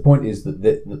 but the point is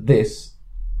that this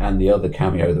and the other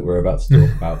cameo that we're about to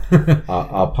talk about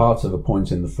are part of a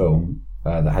point in the film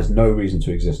that has no reason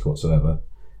to exist whatsoever.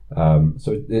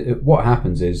 What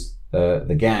happens is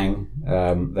the gang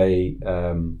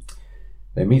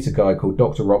they meet a guy called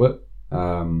Dr. Robert.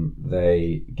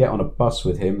 They get on a bus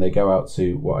with him. They go out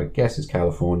to what I guess is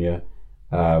California,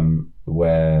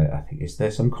 where I think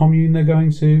there's some commune they're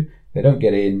going to. They don't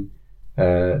get in.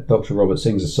 Dr. Robert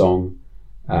sings a song,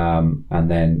 and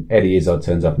then Eddie Izzard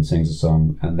turns up and sings a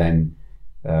song, and then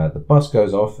the bus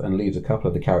goes off and leaves a couple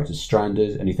of the characters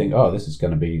stranded, and you think, oh, this is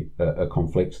going to be a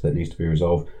conflict that needs to be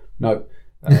resolved. No.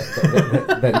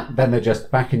 Then they're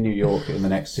just back in New York in the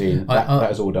next scene.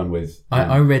 That is all done with.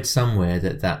 I read somewhere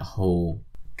that whole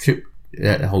trip,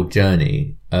 that whole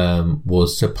journey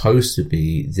was supposed to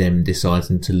be them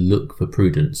deciding to look for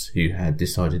Prudence, who had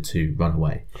decided to run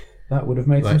away. That would have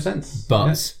made some sense.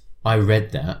 But I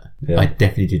read that. Yeah. I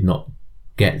definitely did not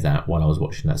get that while I was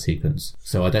watching that sequence.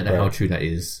 So I don't know how true that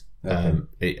is.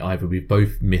 Okay. Either we've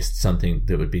both missed something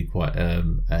that would be quite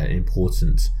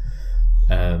important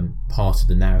part of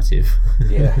the narrative.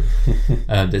 Yeah.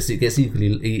 That gets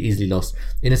easily lost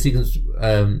in a sequence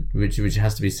which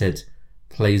has to be said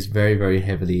plays very, very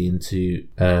heavily into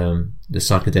the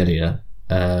psychedelia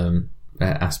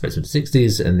aspects of the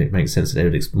 60s, and it makes sense that they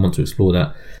would want to explore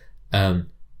that.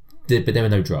 But there are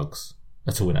no drugs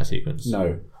at all in that sequence.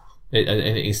 No.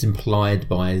 It's implied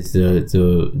by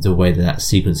the way that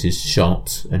sequence is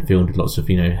shot and filmed with lots of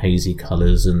hazy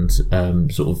colours and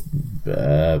sort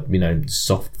of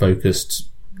soft focused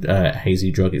hazy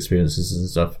drug experiences and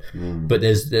stuff. But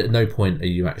there's at no point does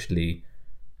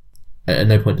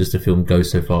the film go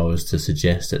so far as to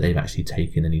suggest that they've actually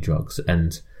taken any drugs,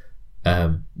 and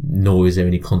nor is there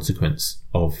any consequence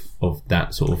of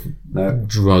that sort of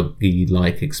druggy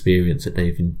like experience that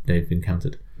they've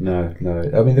encountered. No.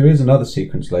 I mean, there is another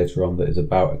sequence later on that is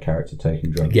about a character taking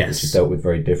drugs, yes, which is dealt with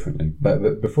very differently.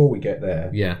 But before we get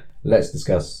there, let's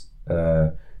discuss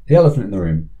the elephant in the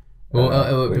room.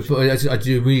 Before I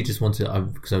do really just want to,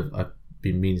 because I've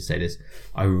been meaning to say this,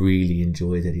 I really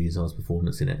enjoyed Eddie Izzard's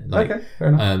performance in it. Okay, fair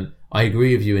enough. I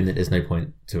agree with you in that there's no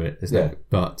point to it.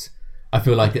 But I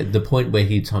feel like at the point where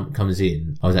he comes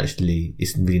in,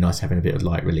 it's really nice having a bit of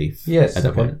light relief at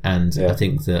that point. And I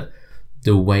think that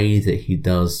the way that he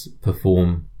does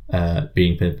perform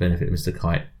being for the benefit of Mr.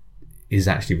 Kite is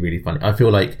actually really funny. I feel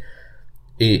like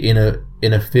in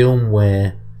a film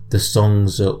where the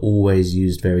songs are always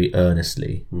used very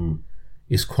earnestly,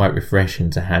 it's quite refreshing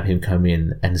to have him come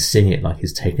in and sing it like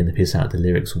he's taking the piss out of the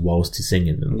lyrics whilst he's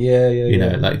singing them.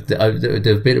 Like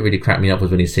the bit that really cracked me up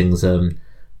was when he sings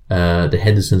the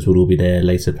Hendersons will all be there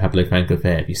later, Pablo Franco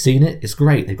Fair. Have you seen it? It's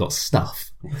great. They've got stuff.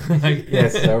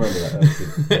 Yes, I remember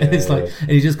that. And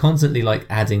he's just constantly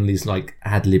adding these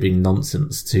ad-libbing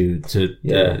nonsense to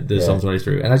the songs running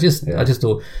through. And I just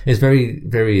thought it's very,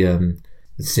 very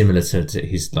similar to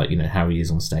his how he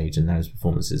is on stage and how his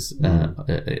performances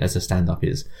as a stand-up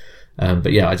is.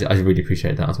 But yeah, I really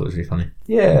appreciate that. I thought it was really funny.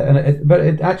 Yeah, but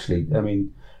it actually, I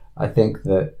mean, I think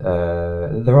that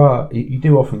you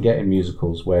do often get in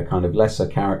musicals where kind of lesser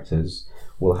characters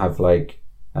will have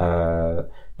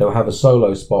they'll have a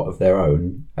solo spot of their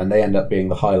own, and they end up being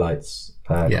the highlights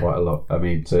quite a lot. I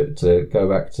mean, to go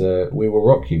back to We Will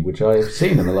Rock You, which I have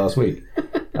seen in the last week.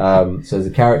 So there's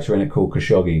a character in it called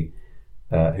Khashoggi,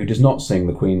 who does not sing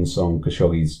the Queen's song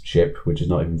Khashoggi's Ship, which is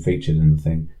not even featured in the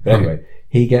thing. But anyway,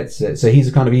 he gets so he's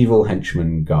a kind of evil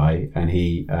henchman guy, and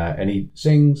he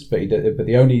sings, but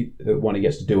the only one he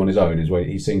gets to do on his own is when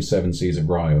he sings Seven Seas of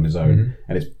Rye on his own,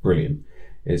 and it's brilliant.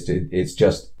 It's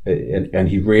just, and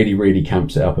he really, really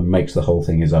camps it up and makes the whole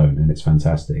thing his own, and it's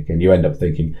fantastic. And you end up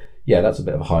thinking, yeah, that's a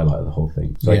bit of a highlight of the whole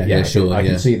thing. So I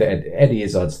can see that Eddie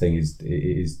Izzard's thing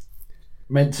is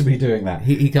meant to be doing that.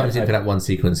 He comes in for that one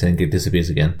sequence and disappears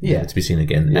again. To be seen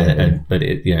again. But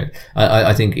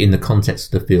I think in the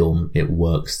context of the film, it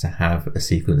works to have a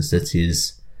sequence that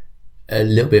is a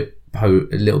little bit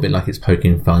like it's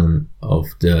poking fun of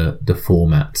the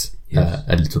format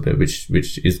a little bit,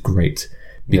 which is great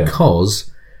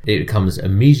because it comes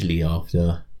immediately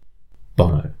after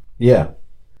Bono. Yeah.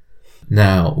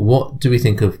 Now, what do we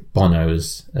think of Bono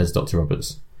as Dr.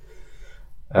 Roberts?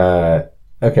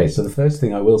 Okay, so the first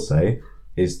thing I will say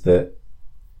is that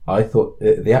I thought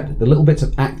the little bits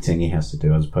of acting he has to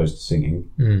do as opposed to singing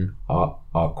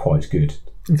are quite good.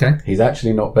 Okay. He's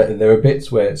actually not better. There are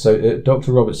bits where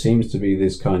Dr. Roberts seems to be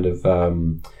this kind of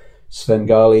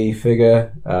Svengali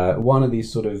figure, one of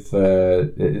these sort of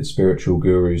spiritual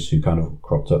gurus who kind of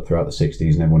cropped up throughout the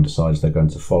 60s, and everyone decides they're going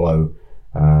to follow,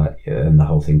 and the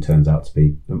whole thing turns out to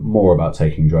be more about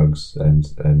taking drugs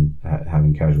and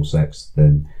having casual sex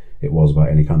than it was about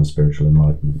any kind of spiritual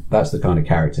enlightenment. That's the kind of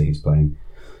character he's playing.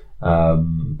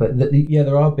 But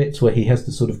there are bits where he has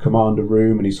to sort of command a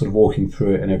room, and he's sort of walking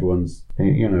through it, and everyone's,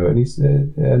 and he's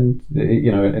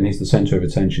and he's the center of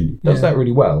attention. He does that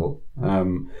really well.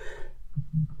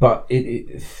 But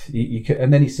you can,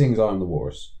 and then he sings "I Am the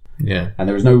Walrus." Yeah, and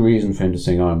there is no reason for him to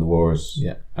sing "I Am the Walrus."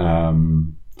 Yeah.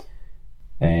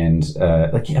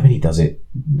 He does it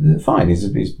fine.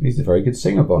 He's a very good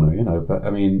singer, Bono. But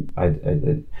I mean,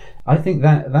 I think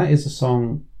that is a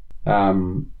song.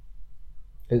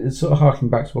 It's sort of harking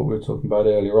back to what we were talking about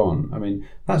earlier on. I mean,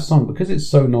 that song, because it's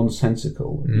so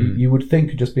nonsensical, you would think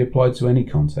could just be applied to any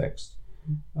context.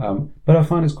 But I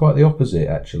find it's quite the opposite.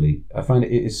 Actually, I find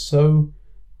it is so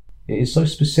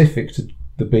specific to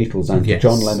the Beatles and to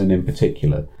John Lennon in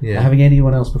particular. Yeah. Having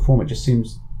anyone else perform it just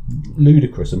seems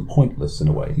ludicrous and pointless in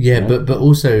a way. Yeah, but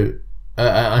also,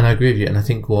 and I agree with you. And I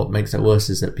think what makes that worse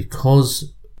is that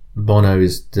because Bono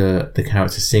is the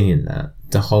character singing that,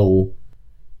 the whole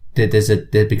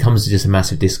there becomes just a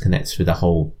massive disconnect with the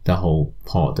whole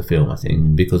part of the film, I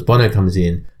think, because Bono comes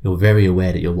in, you're very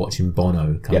aware that you're watching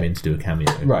Bono come in to do a cameo.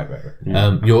 Right.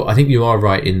 Yeah. I think you are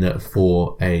right in that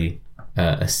for a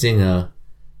singer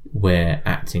where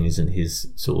acting isn't his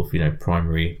sort of,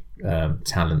 primary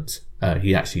talent,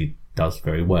 he actually does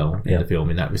very well in the film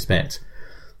in that respect.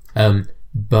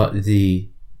 But the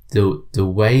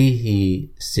way he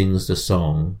sings the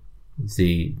song,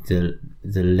 the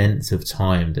length of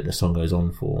time that the song goes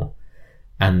on for,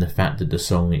 and the fact that the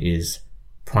song is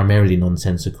primarily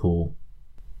nonsensical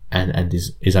and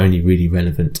is only really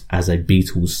relevant as a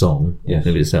Beatles song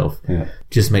of itself,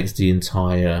 just makes the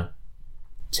entire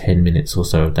 10 minutes or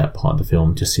so of that part of the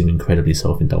film just seem incredibly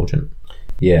self-indulgent.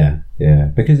 Yeah,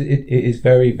 because it is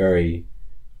very, very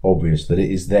obvious that it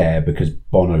is there because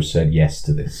Bono said yes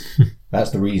to this.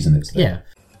 That's the reason it's there.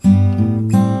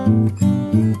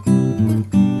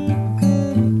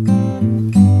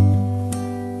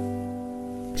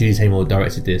 Judy Taymor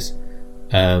directed this.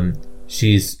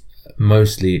 She's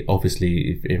mostly,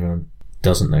 obviously, if everyone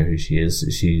doesn't know who she is,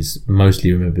 she's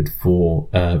mostly remembered for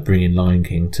bringing Lion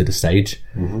King to the stage.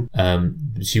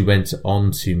 She went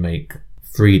on to make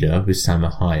Frida with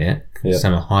Salma Hayek.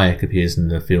 Salma Hayek appears in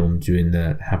the film during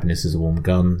the Happiness is a Warm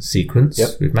Gun sequence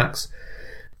with Max.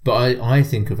 But I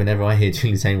think of whenever I hear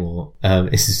Judy Taymor,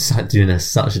 it's just doing her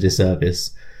such a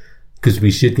disservice, because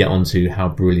we should get onto how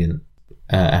brilliant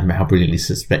and how brilliantly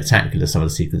spectacular some of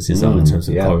the sequences are in terms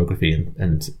of choreography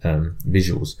and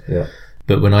visuals.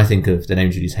 But when I think of the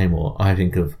name Judy Taymor, I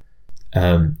think of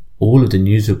all of the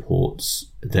news reports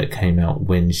that came out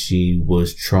when she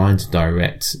was trying to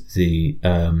direct the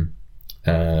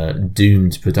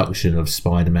doomed production of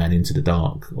Spider-Man Into the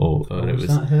Dark,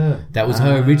 that was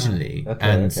her originally,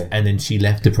 and then she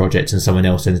left the project and someone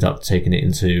else ended up taking it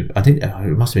into, I think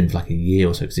it must have been like a year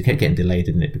or so, because it kept getting delayed,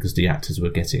 didn't it, because the actors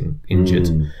were getting injured.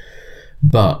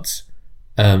 But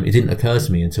it didn't occur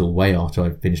to me until way after I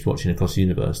finished watching Across the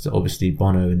Universe that obviously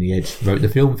Bono and The Edge wrote the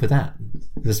film for that,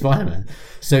 the Spider-Man.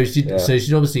 So she'd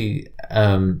obviously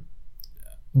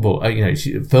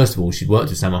first of all, she'd worked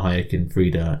with Salma Hayek in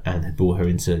Frida and had brought her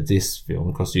into this film,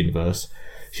 Across the Universe.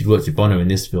 She'd worked with Bono in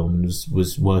this film and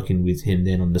was working with him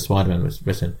then on the Spider-Man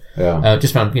written.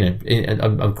 Just found,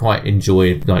 I quite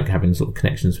enjoy like having sort of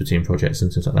connections between projects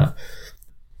and things like that.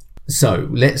 So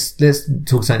let's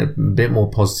talk something a bit more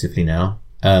positively now.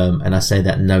 And I say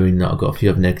that knowing that I've got a few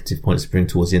other negative points to bring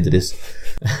towards the end of this.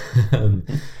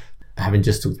 Having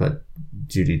just talked about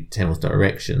Judy Taymor's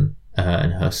direction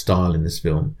and her style in this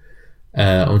film,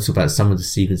 I want to talk about some of the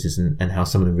sequences and how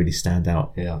some of them really stand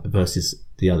out versus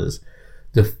the others.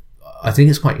 I think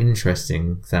it's quite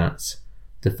interesting that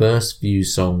the first few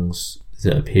songs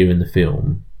that appear in the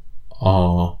film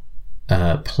are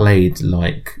played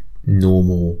like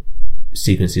normal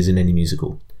sequences in any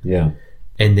musical.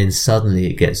 And then suddenly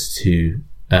it gets to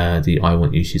the I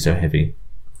Want You, She's So Heavy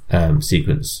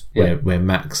sequence where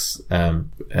Max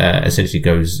essentially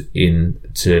goes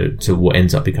into what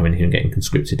ends up becoming him getting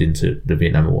conscripted into the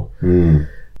Vietnam War.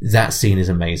 That scene is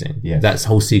amazing. That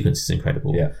whole sequence is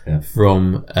incredible.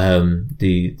 From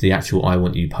the actual I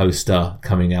Want You poster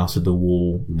coming out of the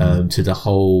wall to the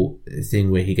whole thing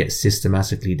where he gets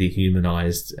systematically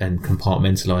dehumanized and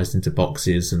compartmentalized into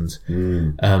boxes and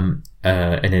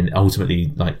then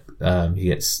ultimately he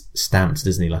gets stamped,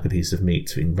 doesn't he, like a piece of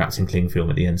meat wrapped in cling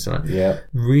film at the end. So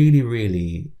really,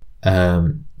 really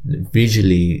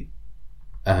visually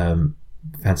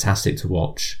fantastic to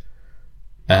watch.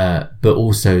 But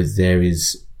also there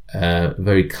is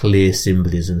very clear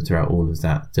symbolism throughout all of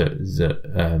that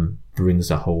brings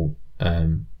the whole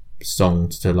song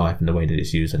to life in the way that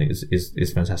it's used. I think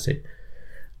is fantastic.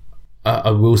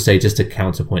 I will say, just to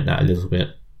counterpoint that a little bit,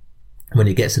 when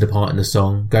it gets to the part in the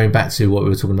song, going back to what we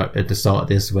were talking about at the start of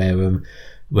this, where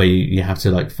you have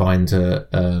to find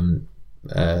a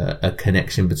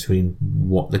connection between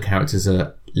what the characters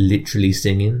are literally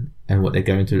singing and what they're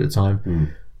going through at the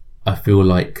time. I feel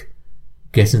like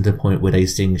getting to the point where they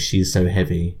sing She's So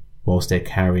Heavy whilst they're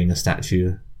carrying a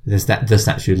statue, the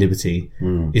Statue of Liberty,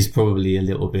 is probably a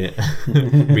little bit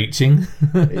reaching.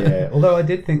 Although I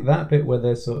did think that bit where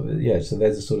they're sort of, so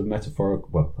there's a sort of metaphorical,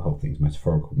 well, the whole thing's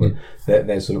metaphorical, but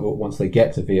they're sort of, once they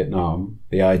get to Vietnam,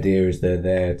 the idea is they're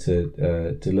there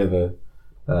to deliver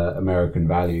American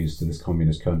values to this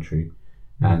communist country,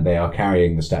 and they are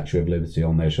carrying the Statue of Liberty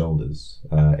on their shoulders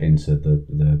into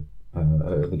the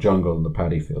jungle and the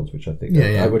paddy fields, which I think,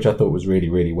 which I thought was really,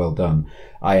 really well done.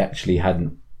 I actually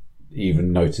hadn't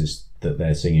even noticed that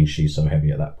they're singing She's So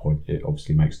Heavy at that point. It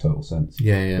obviously makes total sense.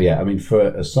 But I mean, for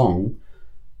a song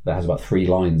that has about 3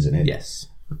 lines in it,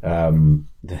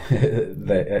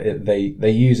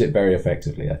 they use it very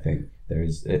effectively. I think there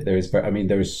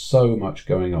is so much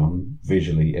going on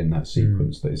visually in that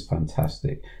sequence that is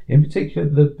fantastic. In particular,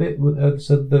 the bit with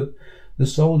the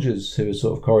soldiers who are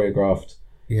sort of choreographed,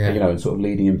 and sort of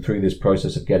leading him through this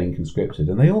process of getting conscripted,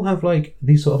 and they all have like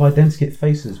these sort of identikit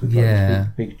faces with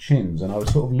like big chins. And I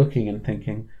was sort of looking and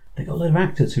thinking, they got a lot of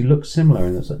actors who look similar,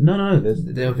 and it's like, no,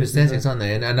 they're prosthetics, aren't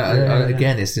they? And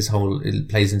again, it's this whole, it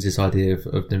plays into this idea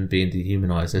of them being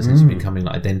dehumanized, essentially becoming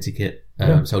like identikit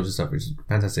soldier stuff, which is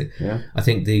fantastic. Yeah. I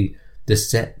think the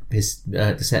set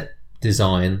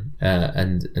design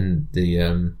and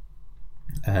the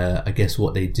I guess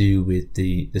what they do with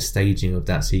the staging of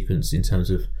that sequence in terms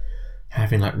of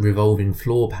having like revolving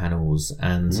floor panels,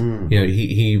 and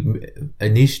he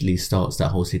initially starts that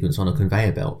whole sequence on a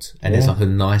conveyor belt, and it's like a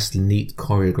nice, neat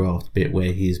choreographed bit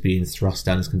where he is being thrust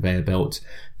down his conveyor belt,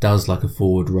 does like a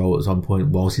forward roll at some point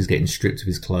whilst he's getting stripped of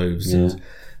his clothes, and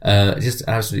just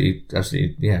absolutely,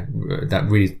 that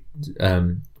really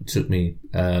took me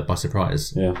by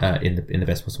surprise in the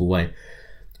best possible way.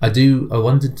 I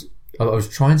was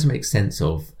trying to make sense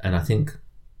of, and I think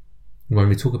when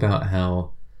we talk about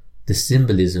how the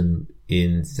symbolism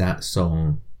in that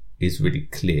song is really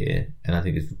clear, and I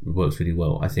think it works really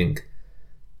well. I think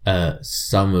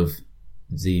some of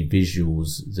the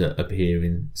visuals that appear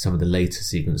in some of the later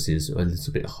sequences are a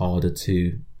little bit harder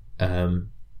to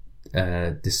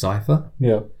decipher.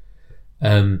 Yeah.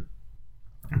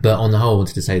 But on the whole, I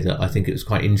wanted to say that I think it was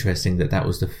quite interesting that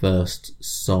was the first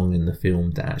song in the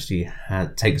film that actually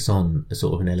takes on a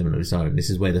sort of an element of its own. This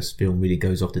is where this film really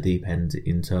goes off the deep end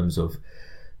in terms of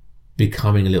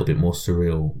becoming a little bit more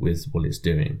surreal with what it's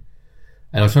doing.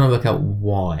 And I was trying to work out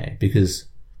why, because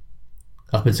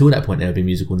up until that point there have been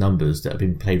musical numbers that have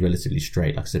been played relatively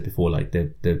straight, like I said before, like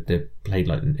they're played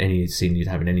like any scene you'd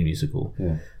have in any musical.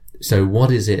 Yeah. So what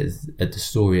is it at the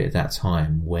story at that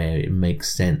time where it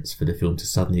makes sense for the film to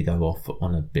suddenly go off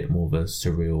on a bit more of a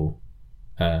surreal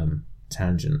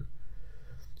tangent?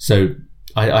 So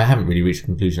I haven't really reached a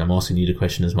conclusion. I'm asking you the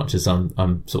question as much as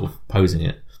I'm sort of posing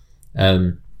it. I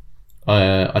don't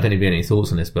know if you have any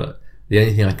thoughts on this, but the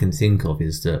only thing I can think of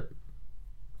is that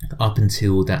up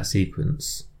until that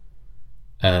sequence,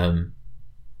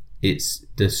 it's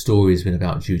the story's been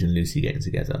about Jude and Lucy getting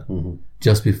together. Mm-hmm.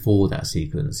 Just before that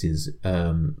sequence is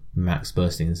Max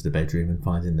bursting into the bedroom and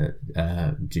finding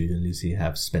that Jude and Lucy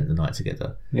have spent the night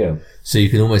together. Yeah. So you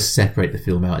can almost separate the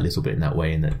film out a little bit in that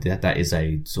way, and that is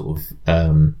a sort of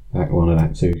Act 1 and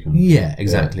Act 2 kind of. Yeah,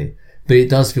 exactly. Yeah. But it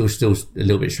does feel still a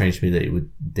little bit strange to me that it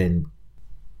would then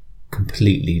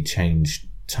completely change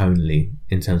tonally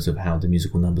in terms of how the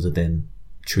musical numbers are then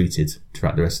treated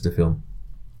throughout the rest of the film.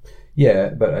 Yeah,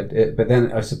 but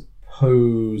then I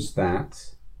suppose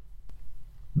that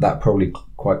probably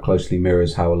quite closely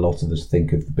mirrors how a lot of us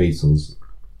think of the Beatles,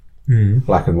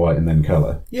 black and white and then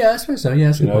colour. Yeah, I suppose so. Yeah,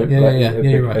 that's a good point. Yeah,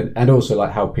 you're right. And also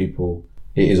like how people,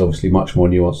 it is obviously much more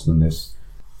nuanced than this,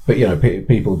 but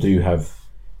people do have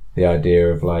the idea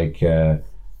of like, I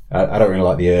don't really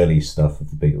like the early stuff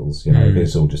of the Beatles.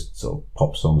 It's all just sort of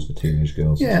pop songs for teenage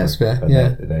girls. Yeah, that's fair.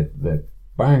 They're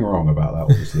bang wrong about that,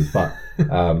 obviously, but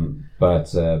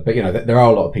there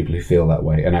are a lot of people who feel that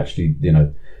way, and actually,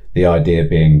 the idea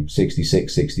being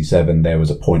 66, 67, there was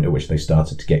a point at which they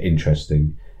started to get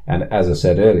interesting, and as I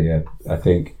said earlier, I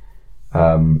think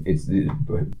it's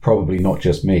probably not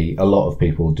just me. A lot of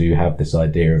people do have this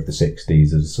idea of the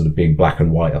 60s as sort of being black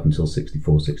and white up until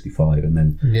 64, 65, and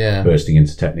then bursting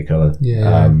into Technicolor.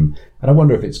 Yeah. And I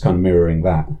wonder if it's kind of mirroring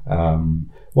that.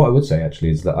 What I would say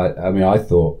actually is that I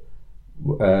thought.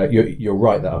 You're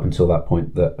right that up until that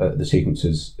point that the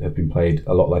sequences have been played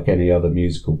a lot like any other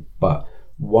musical, but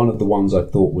one of the ones I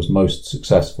thought was most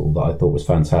successful, that I thought was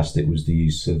fantastic, was the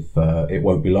use of It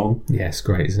Won't Be Long. Yes,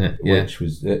 great, isn't it? Yeah. Which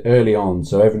was early on.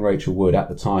 So Evan Rachel Wood at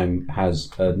the time has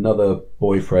another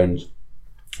boyfriend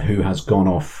who has gone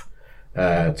off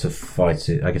to fight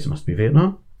it. I guess it must be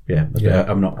Vietnam. Yeah.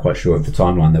 I'm not quite sure of the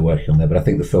timeline they're working on there, but I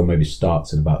think the film maybe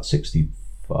starts in about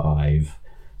 65,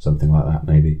 something like that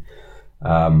maybe.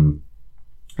 And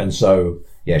so,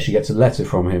 she gets a letter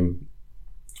from him,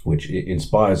 which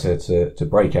inspires her to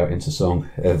break out into song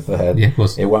of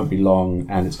It Won't Be Long,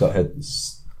 and it's got her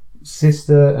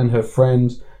sister and her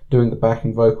friend doing the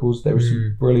backing vocals. There is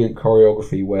some brilliant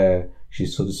choreography where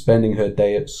she's sort of spending her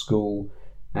day at school,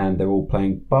 and they're all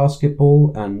playing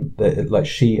basketball, and like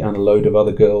she and a load of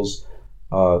other girls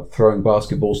are throwing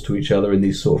basketballs to each other in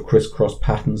these sort of crisscross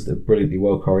patterns that are brilliantly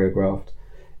well choreographed.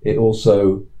 It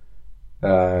also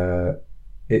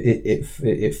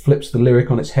it flips the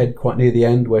lyric on its head quite near the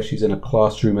end, where she's in a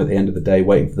classroom at the end of the day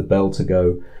waiting for the bell to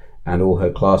go, and all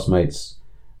her classmates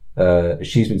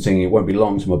she's been singing "It Won't Be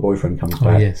Long Till My Boyfriend Comes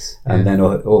Back," yes, and then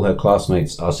all her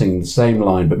classmates are singing the same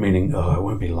line, but meaning, "Oh, it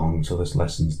won't be long till this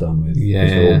lesson's done with." Yeah,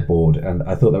 because they're all bored, and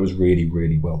I thought that was really,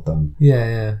 really well done.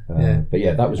 Yeah. But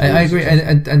yeah, that was. Really I agree,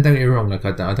 and don't get me wrong. Like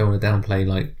I don't want to downplay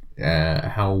like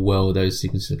how well those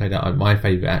sequences played out. My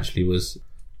favourite actually was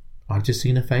I've Just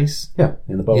Seen a Face. Yeah,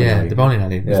 in the bowling alley. The bowling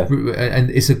alley. Yeah.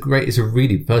 And it's a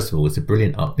really, first of all, it's a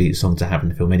brilliant upbeat song to have in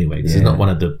the film anyway. This is not one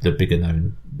of the bigger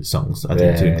known songs, I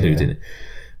think, to include in it.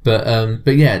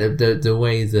 But yeah, the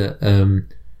way that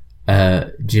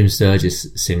Jim Sturgis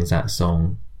sings that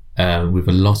song with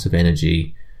a lot of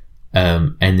energy,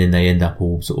 and then they end up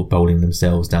all sort of bowling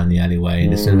themselves down the alleyway,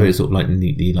 and it's a very sort of like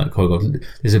neatly like choreographed.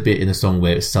 There's a bit in the song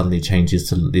where it suddenly changes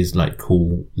to this like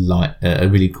cool light, a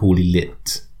really coolly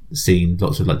lit scene,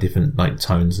 lots of like different like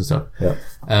tones and stuff.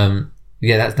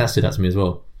 That stood out to me as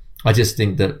well. I just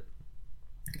think that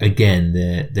again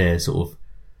they're sort of,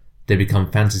 they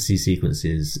become fantasy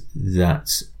sequences that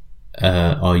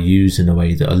are used in a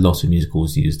way that a lot of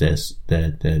musicals use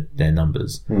their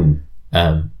numbers.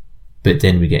 But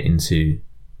then we get into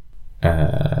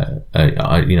I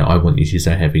Want You, She's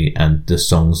So Heavy, and the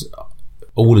songs,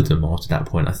 all of them after that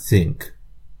point, I think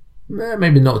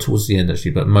maybe not towards the end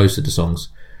actually, but most of the songs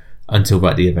until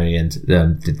right at the very end,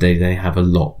 they have a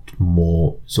lot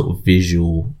more sort of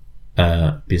visual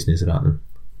business about them.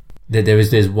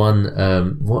 There's one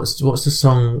what's the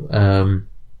song,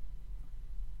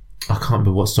 I can't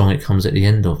remember what song it comes at the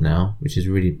end of now, which is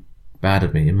really bad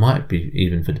of me. It might be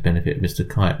even for the benefit of Mr.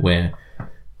 Kite, where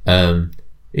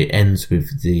it ends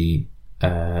with the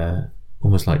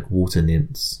almost like water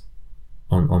nymphs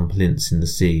on plinths in the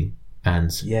sea,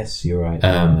 and yes, you're right.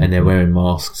 And they're wearing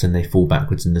masks and they fall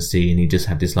backwards in the sea, and you just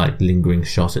have this like lingering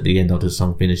shot at the end after the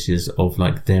song finishes of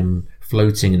like them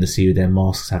floating in the sea with their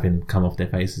masks having come off their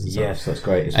faces and stuff. Yes, that's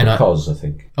great. It's because I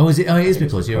think. Oh, is it? Oh, it is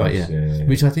because you're right. Yeah.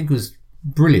 Which I think was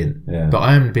brilliant. Yeah. But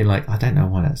I haven't been like, I don't know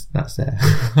why that's there.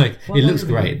 Like, well, it looks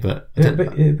great, but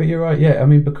you're right. Yeah, I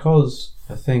mean, because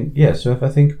I think So if I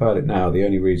think about it now, the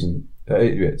only reason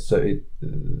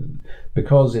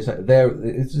because it's there,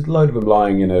 it's a load of them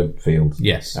lying in a field.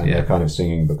 Yes, and they're kind of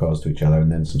singing because to each other,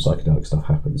 and then some psychedelic stuff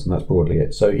happens, and that's broadly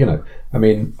it. So I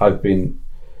mean, I've been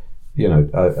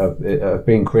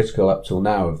critical up till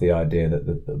now of the idea that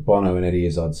the Bono and Eddie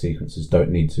Izzard sequences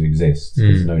don't need to exist.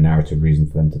 There's no narrative reason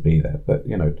for them to be there. But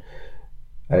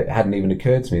it hadn't even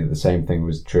occurred to me that the same thing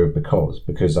was true of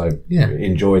because I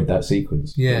enjoyed that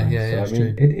sequence. So, I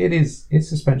mean, true. It's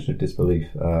suspension of disbelief.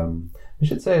 I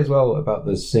should say as well about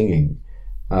the singing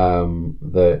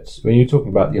that when you're talking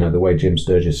about the way Jim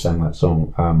Sturgis sang that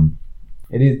song,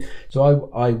 it is. So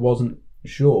I wasn't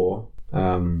sure.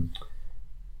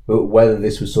 But whether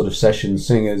this was sort of session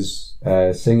singers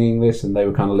singing this and they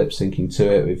were kind of lip syncing to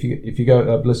it. If you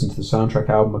go listen to the soundtrack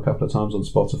album a couple of times on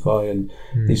Spotify, and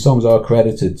these songs are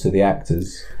credited to the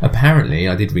actors. Apparently,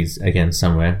 I did read again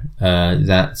somewhere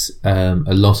that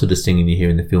a lot of the singing you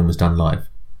hear in the film was done live.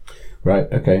 Right.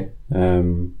 Okay.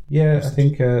 I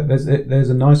think there's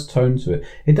a nice tone to it.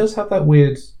 It does have that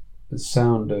weird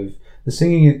sound of the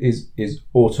singing is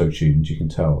auto-tuned. You can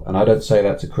tell, and I don't say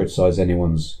that to criticize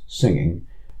anyone's singing.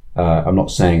 I'm not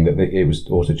saying that it was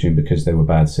auto-tuned because they were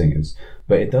bad singers,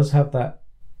 but it does have that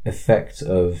effect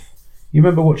of, you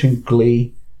remember watching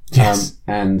Glee? Yes.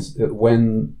 And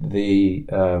when the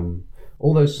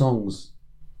all those songs,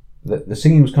 the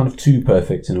singing was kind of too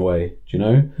perfect in a way, do you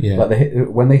know? Yeah. Like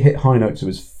when they hit high notes,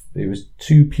 it was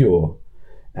too pure,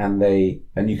 and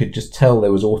you could just tell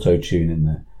there was auto-tune in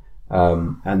there.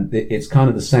 And it's kind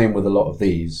of the same with a lot of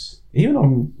these. Even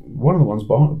on one of the ones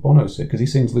Bono said, because he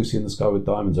sings "Lucy in the Sky with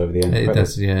Diamonds" over the end.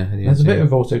 There's a bit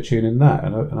of auto tune in that,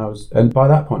 and by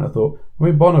that point I thought, I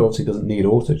mean, Bono obviously doesn't need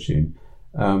auto tune,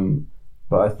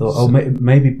 but I thought,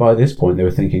 maybe by this point they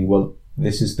were thinking, well,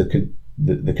 this is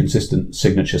the consistent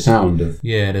signature sound of.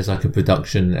 Yeah, there's like a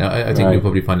production. I think you'll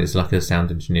probably find it's like a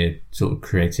sound engineer sort of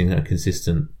creating a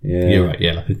consistent. Yeah, you're right.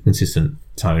 Yeah, like a consistent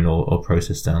tone or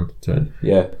process sound to it.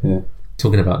 Yeah.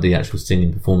 Talking about the actual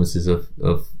singing performances of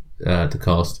the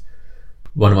cast,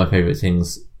 one of my favourite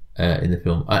things in the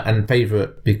film, and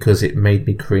favourite because it made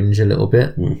me cringe a little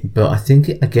bit, but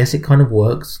I guess it kind of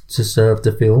works to serve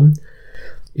the film,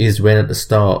 is when at the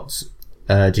start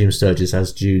Jim Sturgis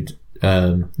as Jude,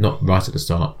 not right at the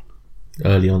start,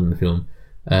 early on in the film,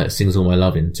 sings "All My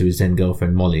Lovin'" to his then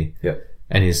girlfriend Molly. Yeah.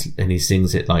 And he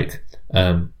sings it like,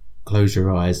 "Close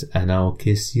your eyes and I'll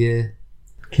kiss you."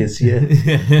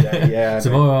 Yeah.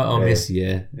 Tomorrow I'll miss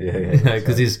you.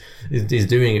 Because he's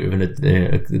doing it with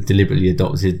a deliberately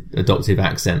adoptive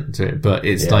accent to it, but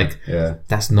it's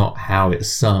that's not how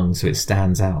it's sung, so it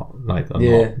stands out like a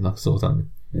lot, like sort of.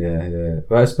 Yeah.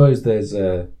 But I suppose there's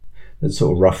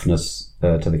sort of roughness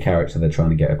to the character they're trying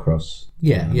to get across.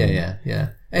 Yeah.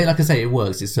 And like I say, it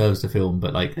works. It serves the film,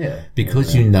 but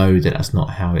because you know that that's not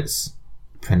how it's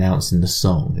pronounced in the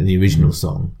song, in the original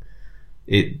song.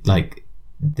 It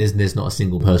there's not a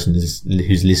single person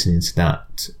who's listening to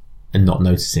that and not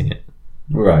noticing it.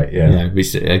 Right. Yeah.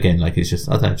 Which again, it's just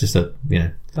I don't know, just a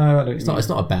it's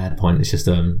not a bad point. It's just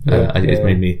it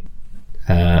made me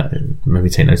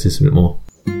take notice a bit more.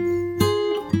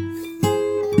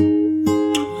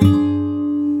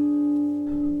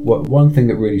 One thing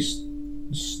that really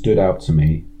stood out to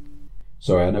me.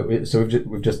 Sorry, I know. So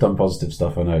we've just done positive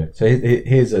stuff. I know. So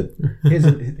here's a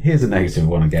negative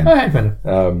one again. Oh, hey,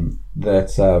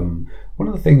 one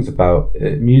of the things about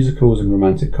musicals and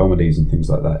romantic comedies and things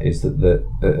like that is that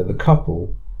the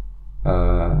couple.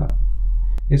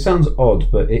 It sounds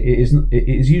odd, but it is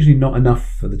usually not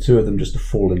enough for the two of them just to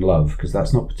fall in love, because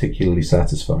that's not particularly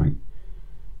satisfying.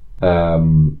 I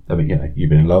mean,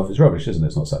 you've been in love. It's rubbish, isn't it?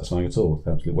 It's not satisfying at all. It's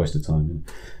an absolute waste of time.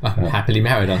 I'm happily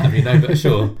married, I'll have you know, but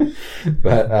sure.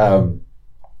 But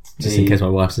just in case my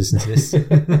wife's listening to this,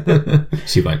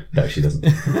 she won't. No, she doesn't.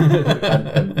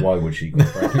 and why would she?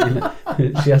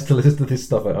 She has to listen to this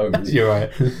stuff at home. You're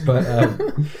right. But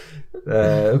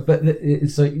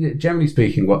so generally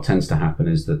speaking, what tends to happen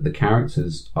is that the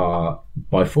characters are,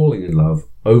 by falling in love,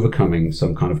 overcoming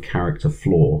some kind of character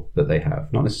flaw that they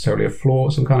have. Not necessarily a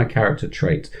flaw, some kind of character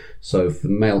trait. So for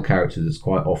male characters, it's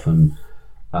quite often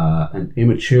an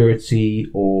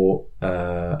immaturity or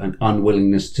an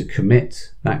unwillingness to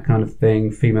commit, that kind of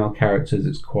thing. Female characters,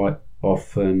 it's quite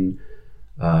often...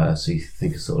 so you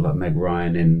think of sort of like Meg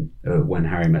Ryan in When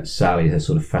Harry Met Sally, her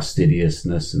sort of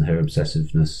fastidiousness and her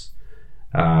obsessiveness.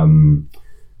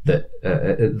 That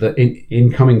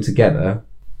in coming together,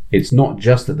 it's not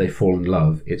just that they fall in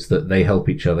love; it's that they help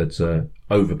each other to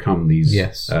overcome these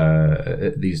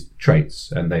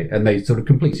traits, and they sort of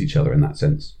complete each other in that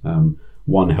sense.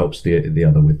 One helps the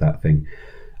other with that thing.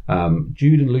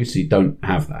 Jude and Lucy don't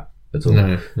have that at all.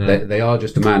 No. They are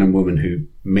just a man and woman who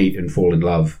meet and fall in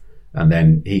love, and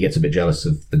then he gets a bit jealous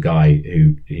of the guy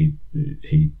who he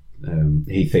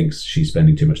thinks she's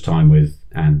spending too much time with,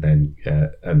 and then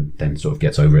sort of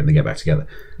gets over it and they get back together.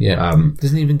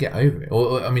 Doesn't even get over it,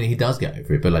 or I mean, he does get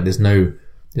over it, but there's no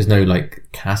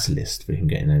catalyst for him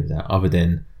getting over that, other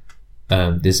than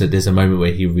there's a moment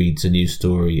where he reads a news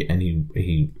story and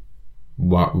he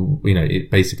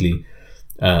it basically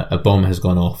a bomb has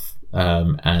gone off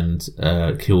and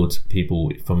killed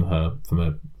people from a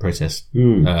protest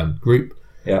group.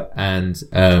 Yeah, and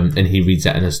he reads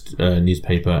that in a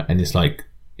newspaper, and it's like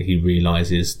he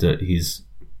realizes that he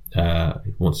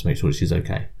wants to make sure that she's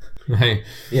okay. Right?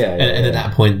 And at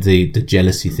that point, the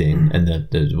jealousy thing and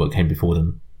the what came before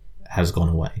them has gone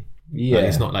away. Yeah,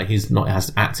 it's not like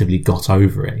has actively got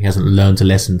over it. He hasn't learned a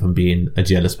lesson from being a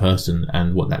jealous person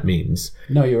and what that means.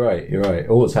 No, you're right.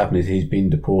 All that's happened is he's been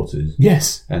deported.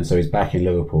 Yes, and so he's back in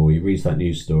Liverpool. He reads that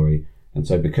news story. And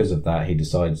so because of that, he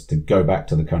decides to go back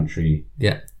to the country.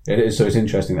 Yeah. So it's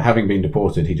interesting that having been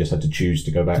deported, he just had to choose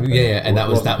to go back. And that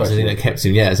was the thing that kept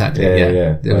him. Yeah, exactly.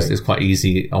 Yeah. It was quite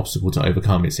easy obstacle to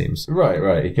overcome, it seems.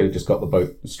 Right. He could have just got the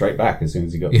boat straight back as soon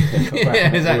as he got back.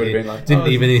 Yeah, exactly. He would have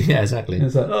been like, exactly.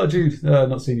 It's like, oh, Jude,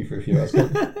 not seen you for a few hours.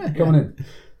 Come on in.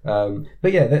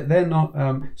 But yeah, they're not.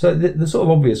 So the sort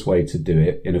of obvious way to do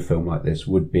it in a film like this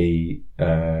would be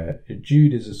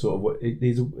Jude is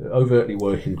he's an overtly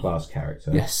working class character.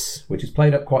 Yes, which is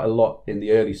played up quite a lot in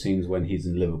the early scenes when he's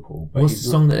in Liverpool. What's the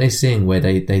song that they sing where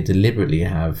they deliberately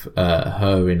have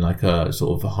her in like a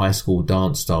sort of a high school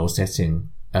dance style setting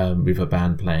with a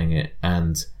band playing it,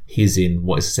 and he's in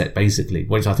what is set basically,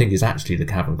 which I think is actually the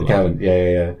Cavern Club.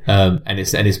 Yeah. And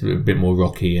it's a bit more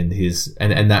rocky, and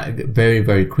that very,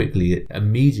 very quickly,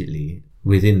 immediately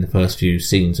within the first few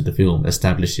scenes of the film,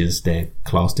 establishes their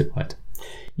class divide.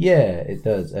 Yeah, it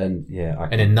does, and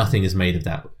and then nothing is made of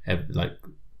that, like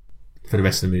for the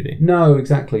rest of the movie. No,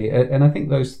 exactly, and I think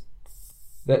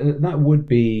that would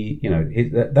be,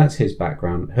 that's his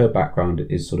background. Her background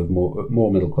is sort of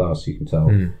more middle class, you can tell.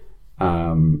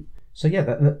 So yeah,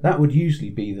 that would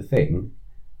usually be the thing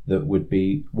that would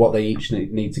be what they each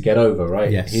need to get over,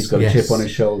 right? Yes, he's got a chip on his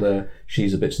shoulder,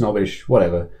 she's a bit snobbish,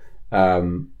 whatever,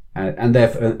 and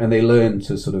they learn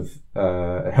to sort of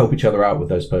help each other out with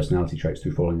those personality traits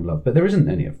through falling in love. But there isn't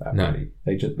any of that. No, really.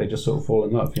 They just sort of fall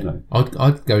in love,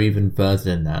 I'd go even further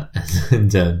than that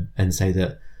and say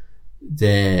that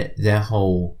their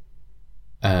whole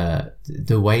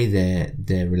the way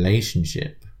their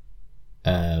relationship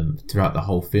throughout the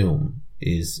whole film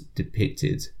is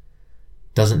depicted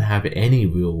doesn't have any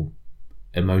real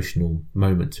emotional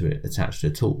moment to it attached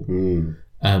at all.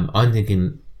 I'm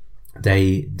thinking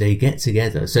they get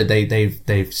together. So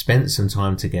they've spent some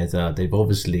time together. They've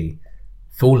obviously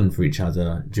fallen for each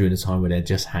other during the time where they're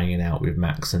just hanging out with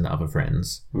Max and the other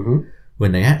friends. Mm-hmm.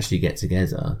 When they actually get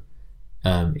together,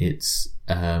 it's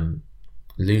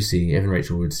Lucy, Evan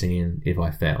Rachel Wood singing If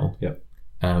I Fell. Yep.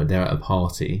 They're at a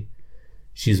party.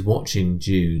 She's watching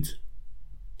Jude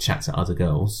chat to other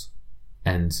girls,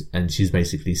 and she's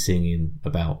basically singing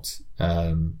about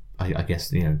I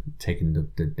guess, you know, taking the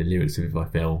lyrics of If I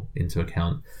Fell into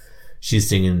account. She's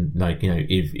singing like, you know,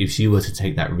 if she were to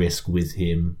take that risk with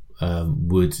him,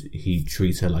 would he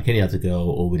treat her like any other girl,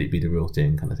 or would it be the real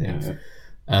thing, kind of thing?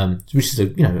 Yeah. Which is a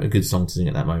good song to sing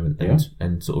at that moment,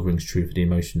 and sort of rings true for the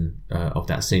emotion of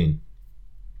that scene.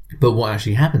 But what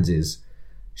actually happens is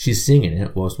she's singing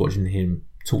it whilst watching him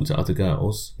talk to other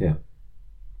girls, and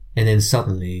then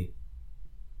suddenly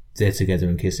they're together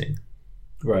and kissing.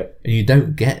 Right. And you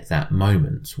don't get that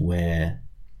moment where,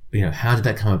 you know, how did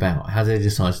that come about? How did they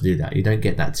decide to do that? You don't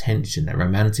get that tension, that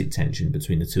romantic tension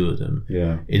between the two of them,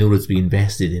 in order to be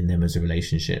invested in them as a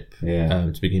relationship,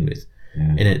 to begin with.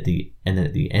 Yeah. And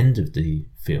at the end of the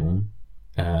film,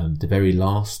 the very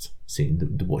last scene,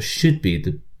 what should be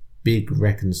the big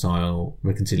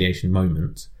reconciliation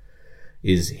moment,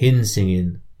 is him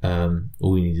singing "All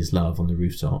We Need Is Love" on the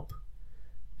rooftop,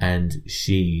 and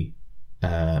she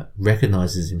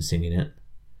recognizes him singing it.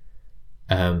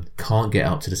 Can't get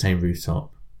up to the same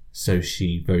rooftop, so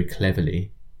she very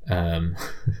cleverly in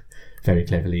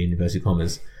inverted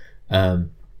commas,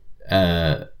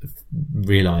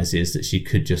 realizes that she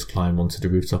could just climb onto the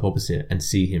rooftop opposite and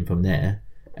see him from there,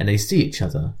 and they see each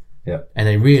other. And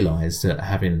they realize that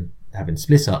having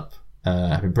split up,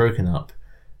 having broken up,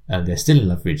 they're still in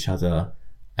love with each other,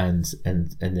 and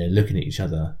they're looking at each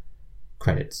other.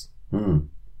 Credits.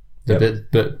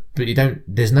 But you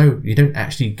don't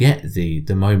actually get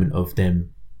the moment of them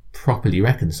properly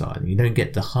reconciling. You don't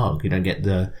get the hug. You don't get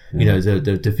the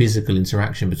the physical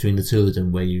interaction between the two of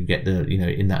them, where you get the, you know,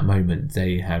 in that moment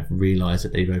they have realised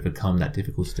that they've overcome that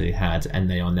difficulty they had, and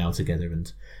they are now together.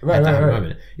 And at that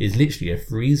moment is literally a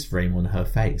freeze frame on her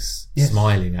face,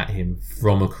 smiling at him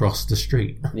from across the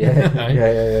street.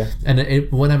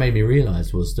 And what that made me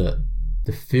realise was that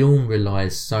the film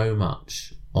relies so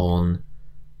much on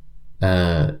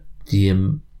the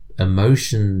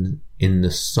emotion in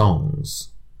the songs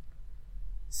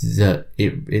that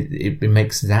it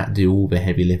makes that do all the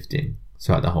heavy lifting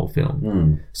throughout the whole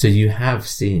film. So you have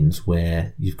scenes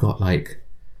where you've got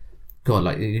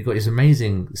this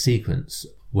amazing sequence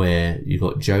where you've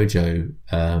got Jojo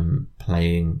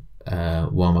playing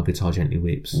While My Guitar Gently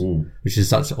Weeps, which is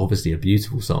such obviously a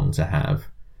beautiful song to have,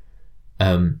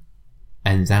 and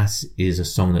that is a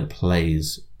song that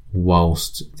plays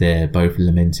whilst they're both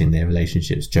lamenting their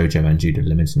relationships. Jojo and Jude are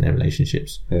lamenting their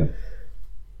relationships.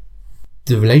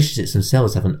 The relationships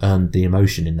themselves haven't earned the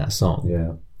emotion in that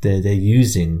song. They're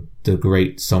using the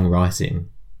great songwriting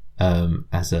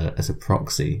as a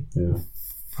proxy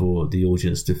for the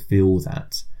audience to feel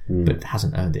that, but it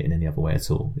hasn't earned it in any other way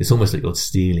at all. It's almost like you're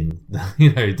stealing,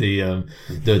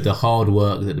 the hard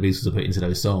work that the Beatles have put into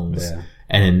those songs,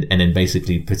 and then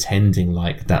basically pretending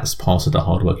like that's part of the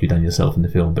hard work you've done yourself in the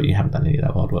film, but you haven't done any of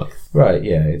that hard work. Right?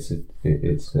 Yeah.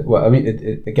 It's well, I mean,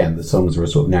 again, the songs are a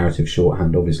sort of narrative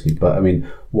shorthand, obviously, but I mean,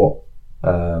 what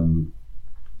I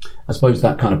suppose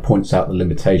that kind of points out the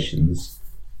limitations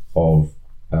of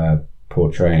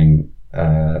portraying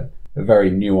a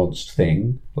very nuanced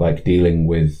thing, like dealing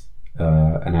with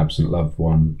an absent loved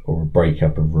one, or a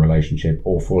breakup of a relationship,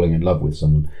 or falling in love with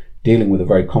someone, dealing with a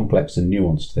very complex and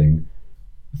nuanced thing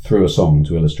through a song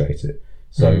to illustrate it.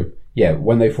 So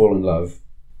when they fall in love,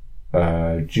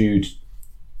 Jude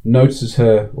notices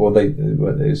her, or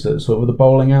it's sort of the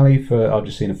bowling alley for "I've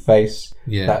Just Seen a Face."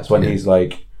 That's when he's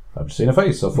like, "I've just seen a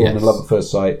face, I've fallen in love at first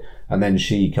sight," and then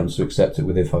she comes to accept it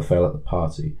with "If I Fell" at the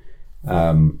party.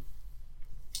 And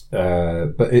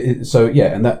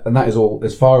that is all,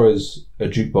 as far as a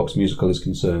jukebox musical is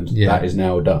concerned. That is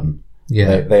now done.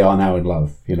 They are now in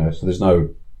love, you know. So there's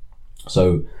no,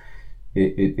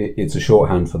 it's a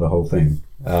shorthand for the whole thing.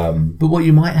 But what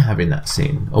you might have in that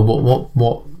scene,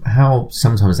 or how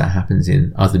sometimes that happens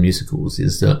in other musicals,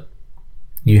 is that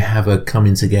you have a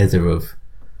coming together of.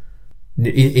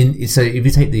 So if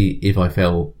you take the "If I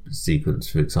Fell" sequence,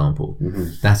 for example,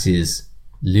 that is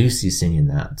Lucy singing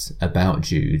that about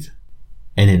Jude,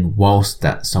 and then whilst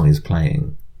that song is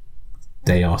playing,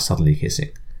 they are suddenly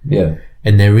kissing.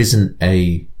 And there isn't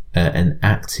an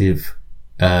active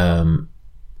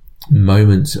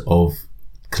moment of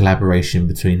collaboration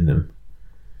between them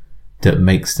that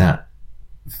makes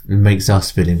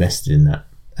us feel invested in that.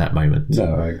 that moment.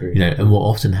 No, I agree. You know, and what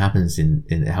often happens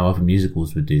in how other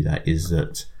musicals would do that is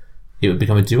that it would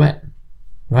become a duet,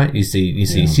 right? You see,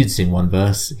 she'd sing one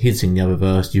verse, he'd sing the other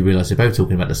verse. You realise they're both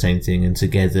talking about the same thing, and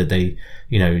together they,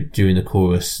 you know, during the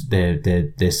chorus,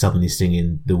 they're suddenly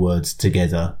singing the words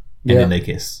together, and then they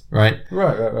kiss, right?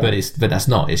 Right. But that's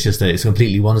not. It's just it's a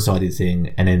completely one-sided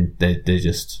thing, and then they're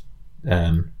just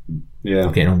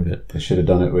getting on with it. They should have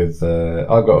done it with.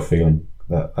 I've got a feeling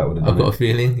that would have. I've got a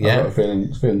feeling. Yeah, I've got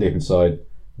a feeling deep inside.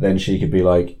 Then she could be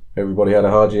like, everybody had a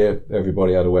hard year,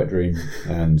 everybody had a wet dream,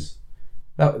 and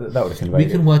that would have conveyed.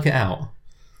 We can work it out.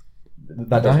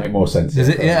 That does make more sense. Does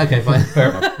it? Yeah. Okay. Fine. Fair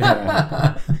enough.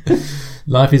 Yeah.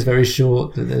 Life is very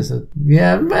short. There's I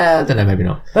don't know, maybe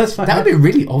not. That's fine. That would be a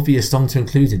really obvious song to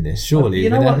include in this, surely. You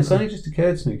know what? It's only just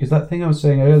occurred to me because that thing I was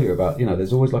saying earlier about, you know,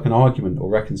 there's always like an argument or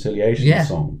reconciliation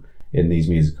song in these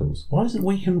musicals. Why isn't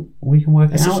we can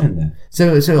work it out in there?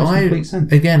 So I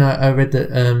read that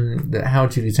that how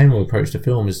Julie Taymor approached the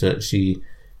film is that she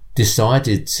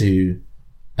decided to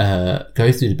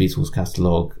go through the Beatles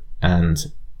catalogue and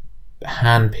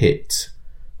handpicked,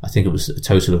 I think it was a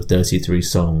total of 33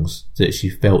 songs that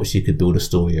she felt she could build a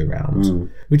story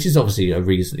around, which is obviously a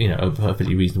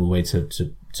perfectly reasonable way to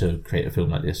create a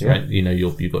film like this, right? You know,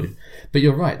 you've got, but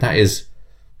you're right. That's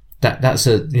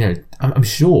a, you know, I'm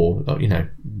sure, you know,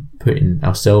 putting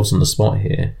ourselves on the spot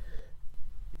here,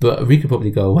 but we could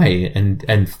probably go away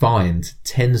and find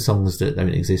 10 songs that don't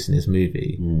exist in this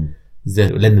movie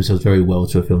that lend themselves very well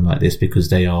to a film like this because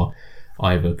they are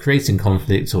either creating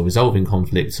conflict or resolving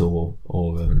conflict or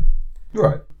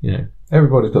right. You know,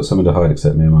 everybody's got something to hide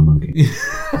except me and my monkey.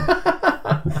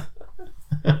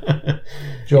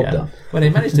 Job done. Well, they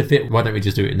managed to fit. Why don't we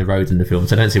just do it in the road in the film?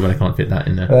 So I don't see why they can't fit that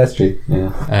in there. That's true.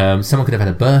 Yeah. Someone could have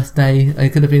had a birthday. It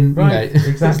could have been right. You know,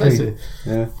 exactly.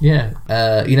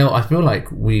 Yeah. You know, I feel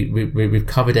like we've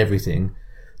covered everything.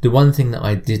 The one thing that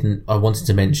I wanted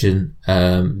to mention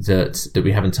that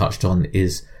we haven't touched on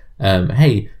is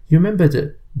hey, you remember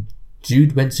that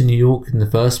Jude went to New York in the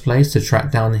first place to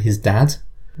track down his dad?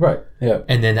 Right, yeah.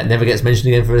 And then that never gets mentioned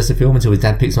again for the rest of the film until his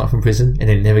dad picks him up from prison, and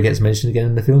then it never gets mentioned again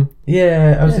in the film.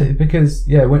 Yeah, because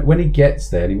when he gets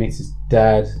there and he meets his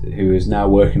dad, who is now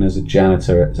working as a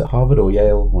janitor at Harvard or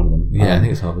Yale, one of them. Yeah, I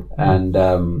think it's Harvard. And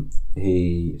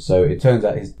so it turns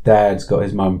out his dad's got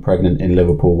his mum pregnant in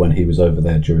Liverpool when he was over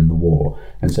there during the war.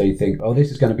 And so you think, oh,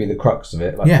 this is going to be the crux of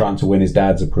it, like trying to win his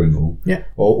dad's approval. Yeah.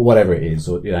 Or whatever it is,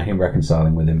 or, you know, him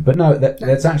reconciling with him. But no,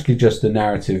 that's actually just a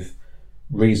narrative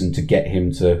reason to get him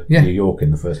to New York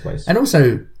in the first place. And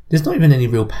also, there's not even any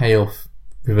real payoff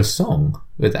with a song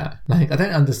with that. Like, I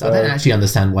don't actually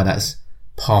understand why that's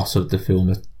part of the film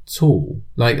at all.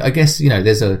 Like, I guess, you know,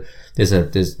 there's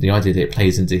the idea that it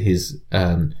plays into his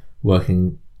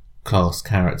working class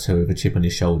character with a chip on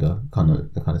his shoulder, kind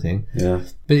of thing. Yeah.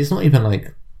 But it's not even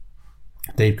like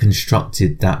they've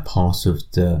constructed that part of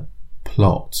the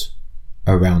plot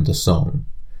around the song.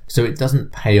 So it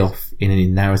doesn't pay off in any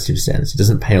narrative sense. It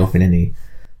doesn't pay off in any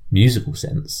musical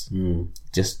sense.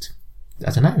 Just,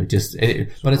 I don't know. Just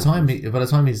by the time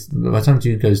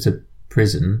Jude goes to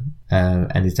prison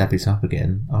and his dad picks up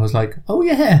again, I was like, oh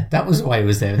yeah, that was why he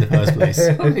was there in the first place.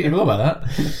 I completely forgot about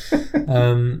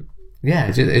that.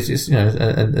 It's just, you know,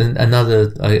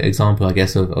 another example, I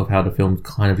guess, of how the film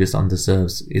kind of just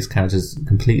underserves its characters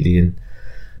completely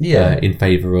in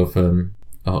favour of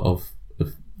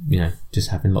you know,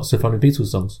 just having lots of fun with Beatles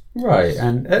songs. Right,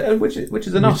 and which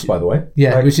is enough, by the way.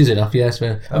 Yeah, like, which is enough, yes.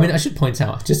 I mean, I should point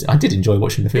out, I did enjoy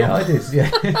watching the film. Yeah, I did,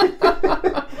 yeah.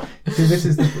 See, this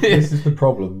is the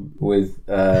problem with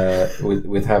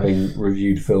having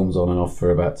reviewed films on and off for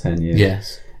about 10 years.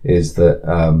 Yes. Is that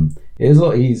it is a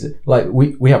lot easier. Like,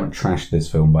 we haven't trashed this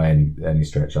film by any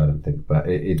stretch, I don't think, but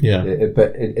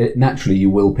it naturally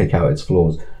you will pick out its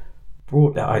flaws.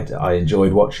 I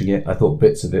enjoyed watching it. I thought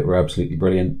bits of it were absolutely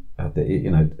brilliant.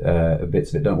 Bits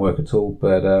of it don't work at all.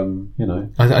 But you know,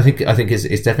 I think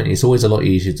it's definitely, it's always a lot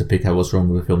easier to pick out what's wrong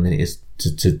with a film than it is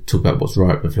to talk about what's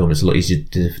right with a film. It's a lot easier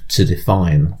to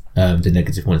define the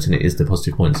negative points than it is the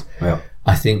positive points. Yeah.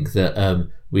 I think that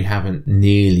we haven't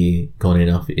nearly gone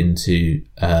enough into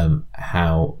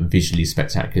how visually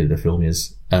spectacular the film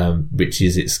is, which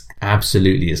is its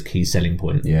key selling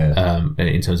point. Yeah.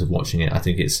 In terms of watching it, I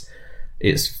think it's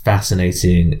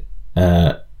fascinating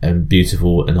and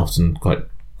beautiful and often quite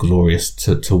glorious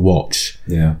to watch.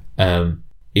 Yeah.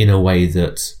 In a way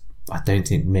that I don't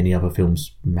think many other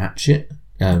films match it,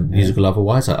 musical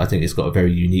otherwise. I think it's got a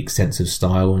very unique sense of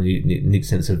style and unique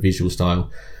sense of visual style,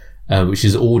 which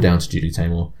is all down to Julie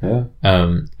Taymor. Yeah.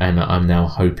 And I'm now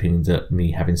hoping that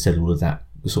me having said all of that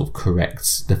sort of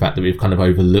corrects the fact that we've kind of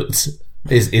overlooked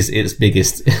is its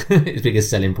biggest its biggest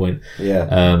selling point.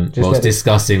 Yeah. Whilst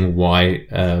discussing why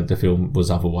the film was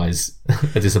otherwise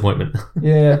a disappointment.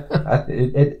 Yeah.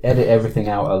 Edit everything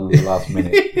out at the last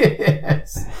minute.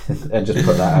 Yes. And just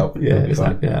put that out. Yeah,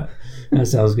 exactly. Yeah. That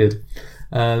sounds good.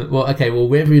 Well,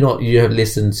 whether or not you have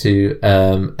listened to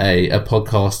a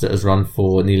podcast that has run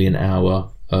for nearly an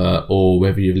hour, or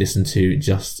whether you've listened to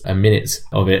just a minute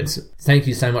of it, thank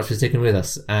you so much for sticking with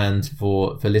us and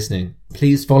for listening.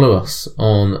 Please follow us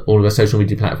on all of our social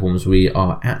media platforms. We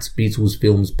are at Beatles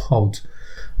Films Pod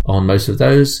on most of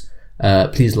those.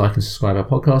 Please like and subscribe our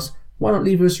podcast. Why not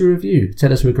leave us a review?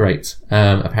 Tell us we're great.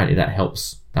 Apparently that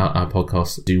helps our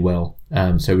podcast do well.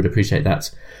 So we'd appreciate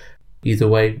that. Either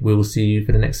way, we will see you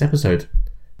for the next episode.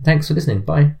 Thanks for listening.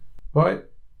 Bye. Bye.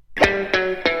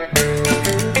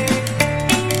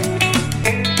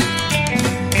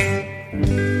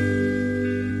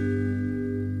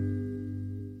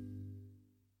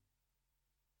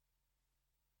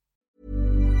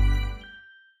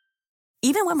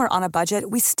 Even when we're on a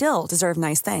budget, we still deserve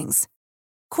nice things.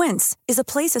 Quince is a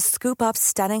place to scoop up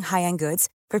stunning high-end goods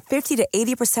for 50 to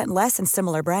 80% less than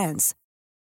similar brands.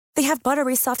 They have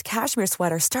buttery soft cashmere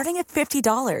sweaters starting at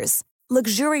 $50,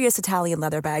 luxurious Italian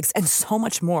leather bags, and so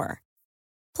much more.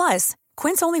 Plus,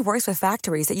 Quince only works with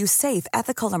factories that use safe,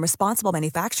 ethical, and responsible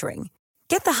manufacturing.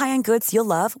 Get the high-end goods you'll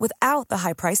love without the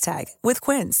high price tag with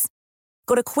Quince.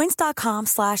 Go to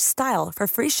quince.com/style for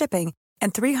free shipping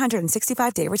and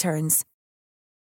 365-day returns.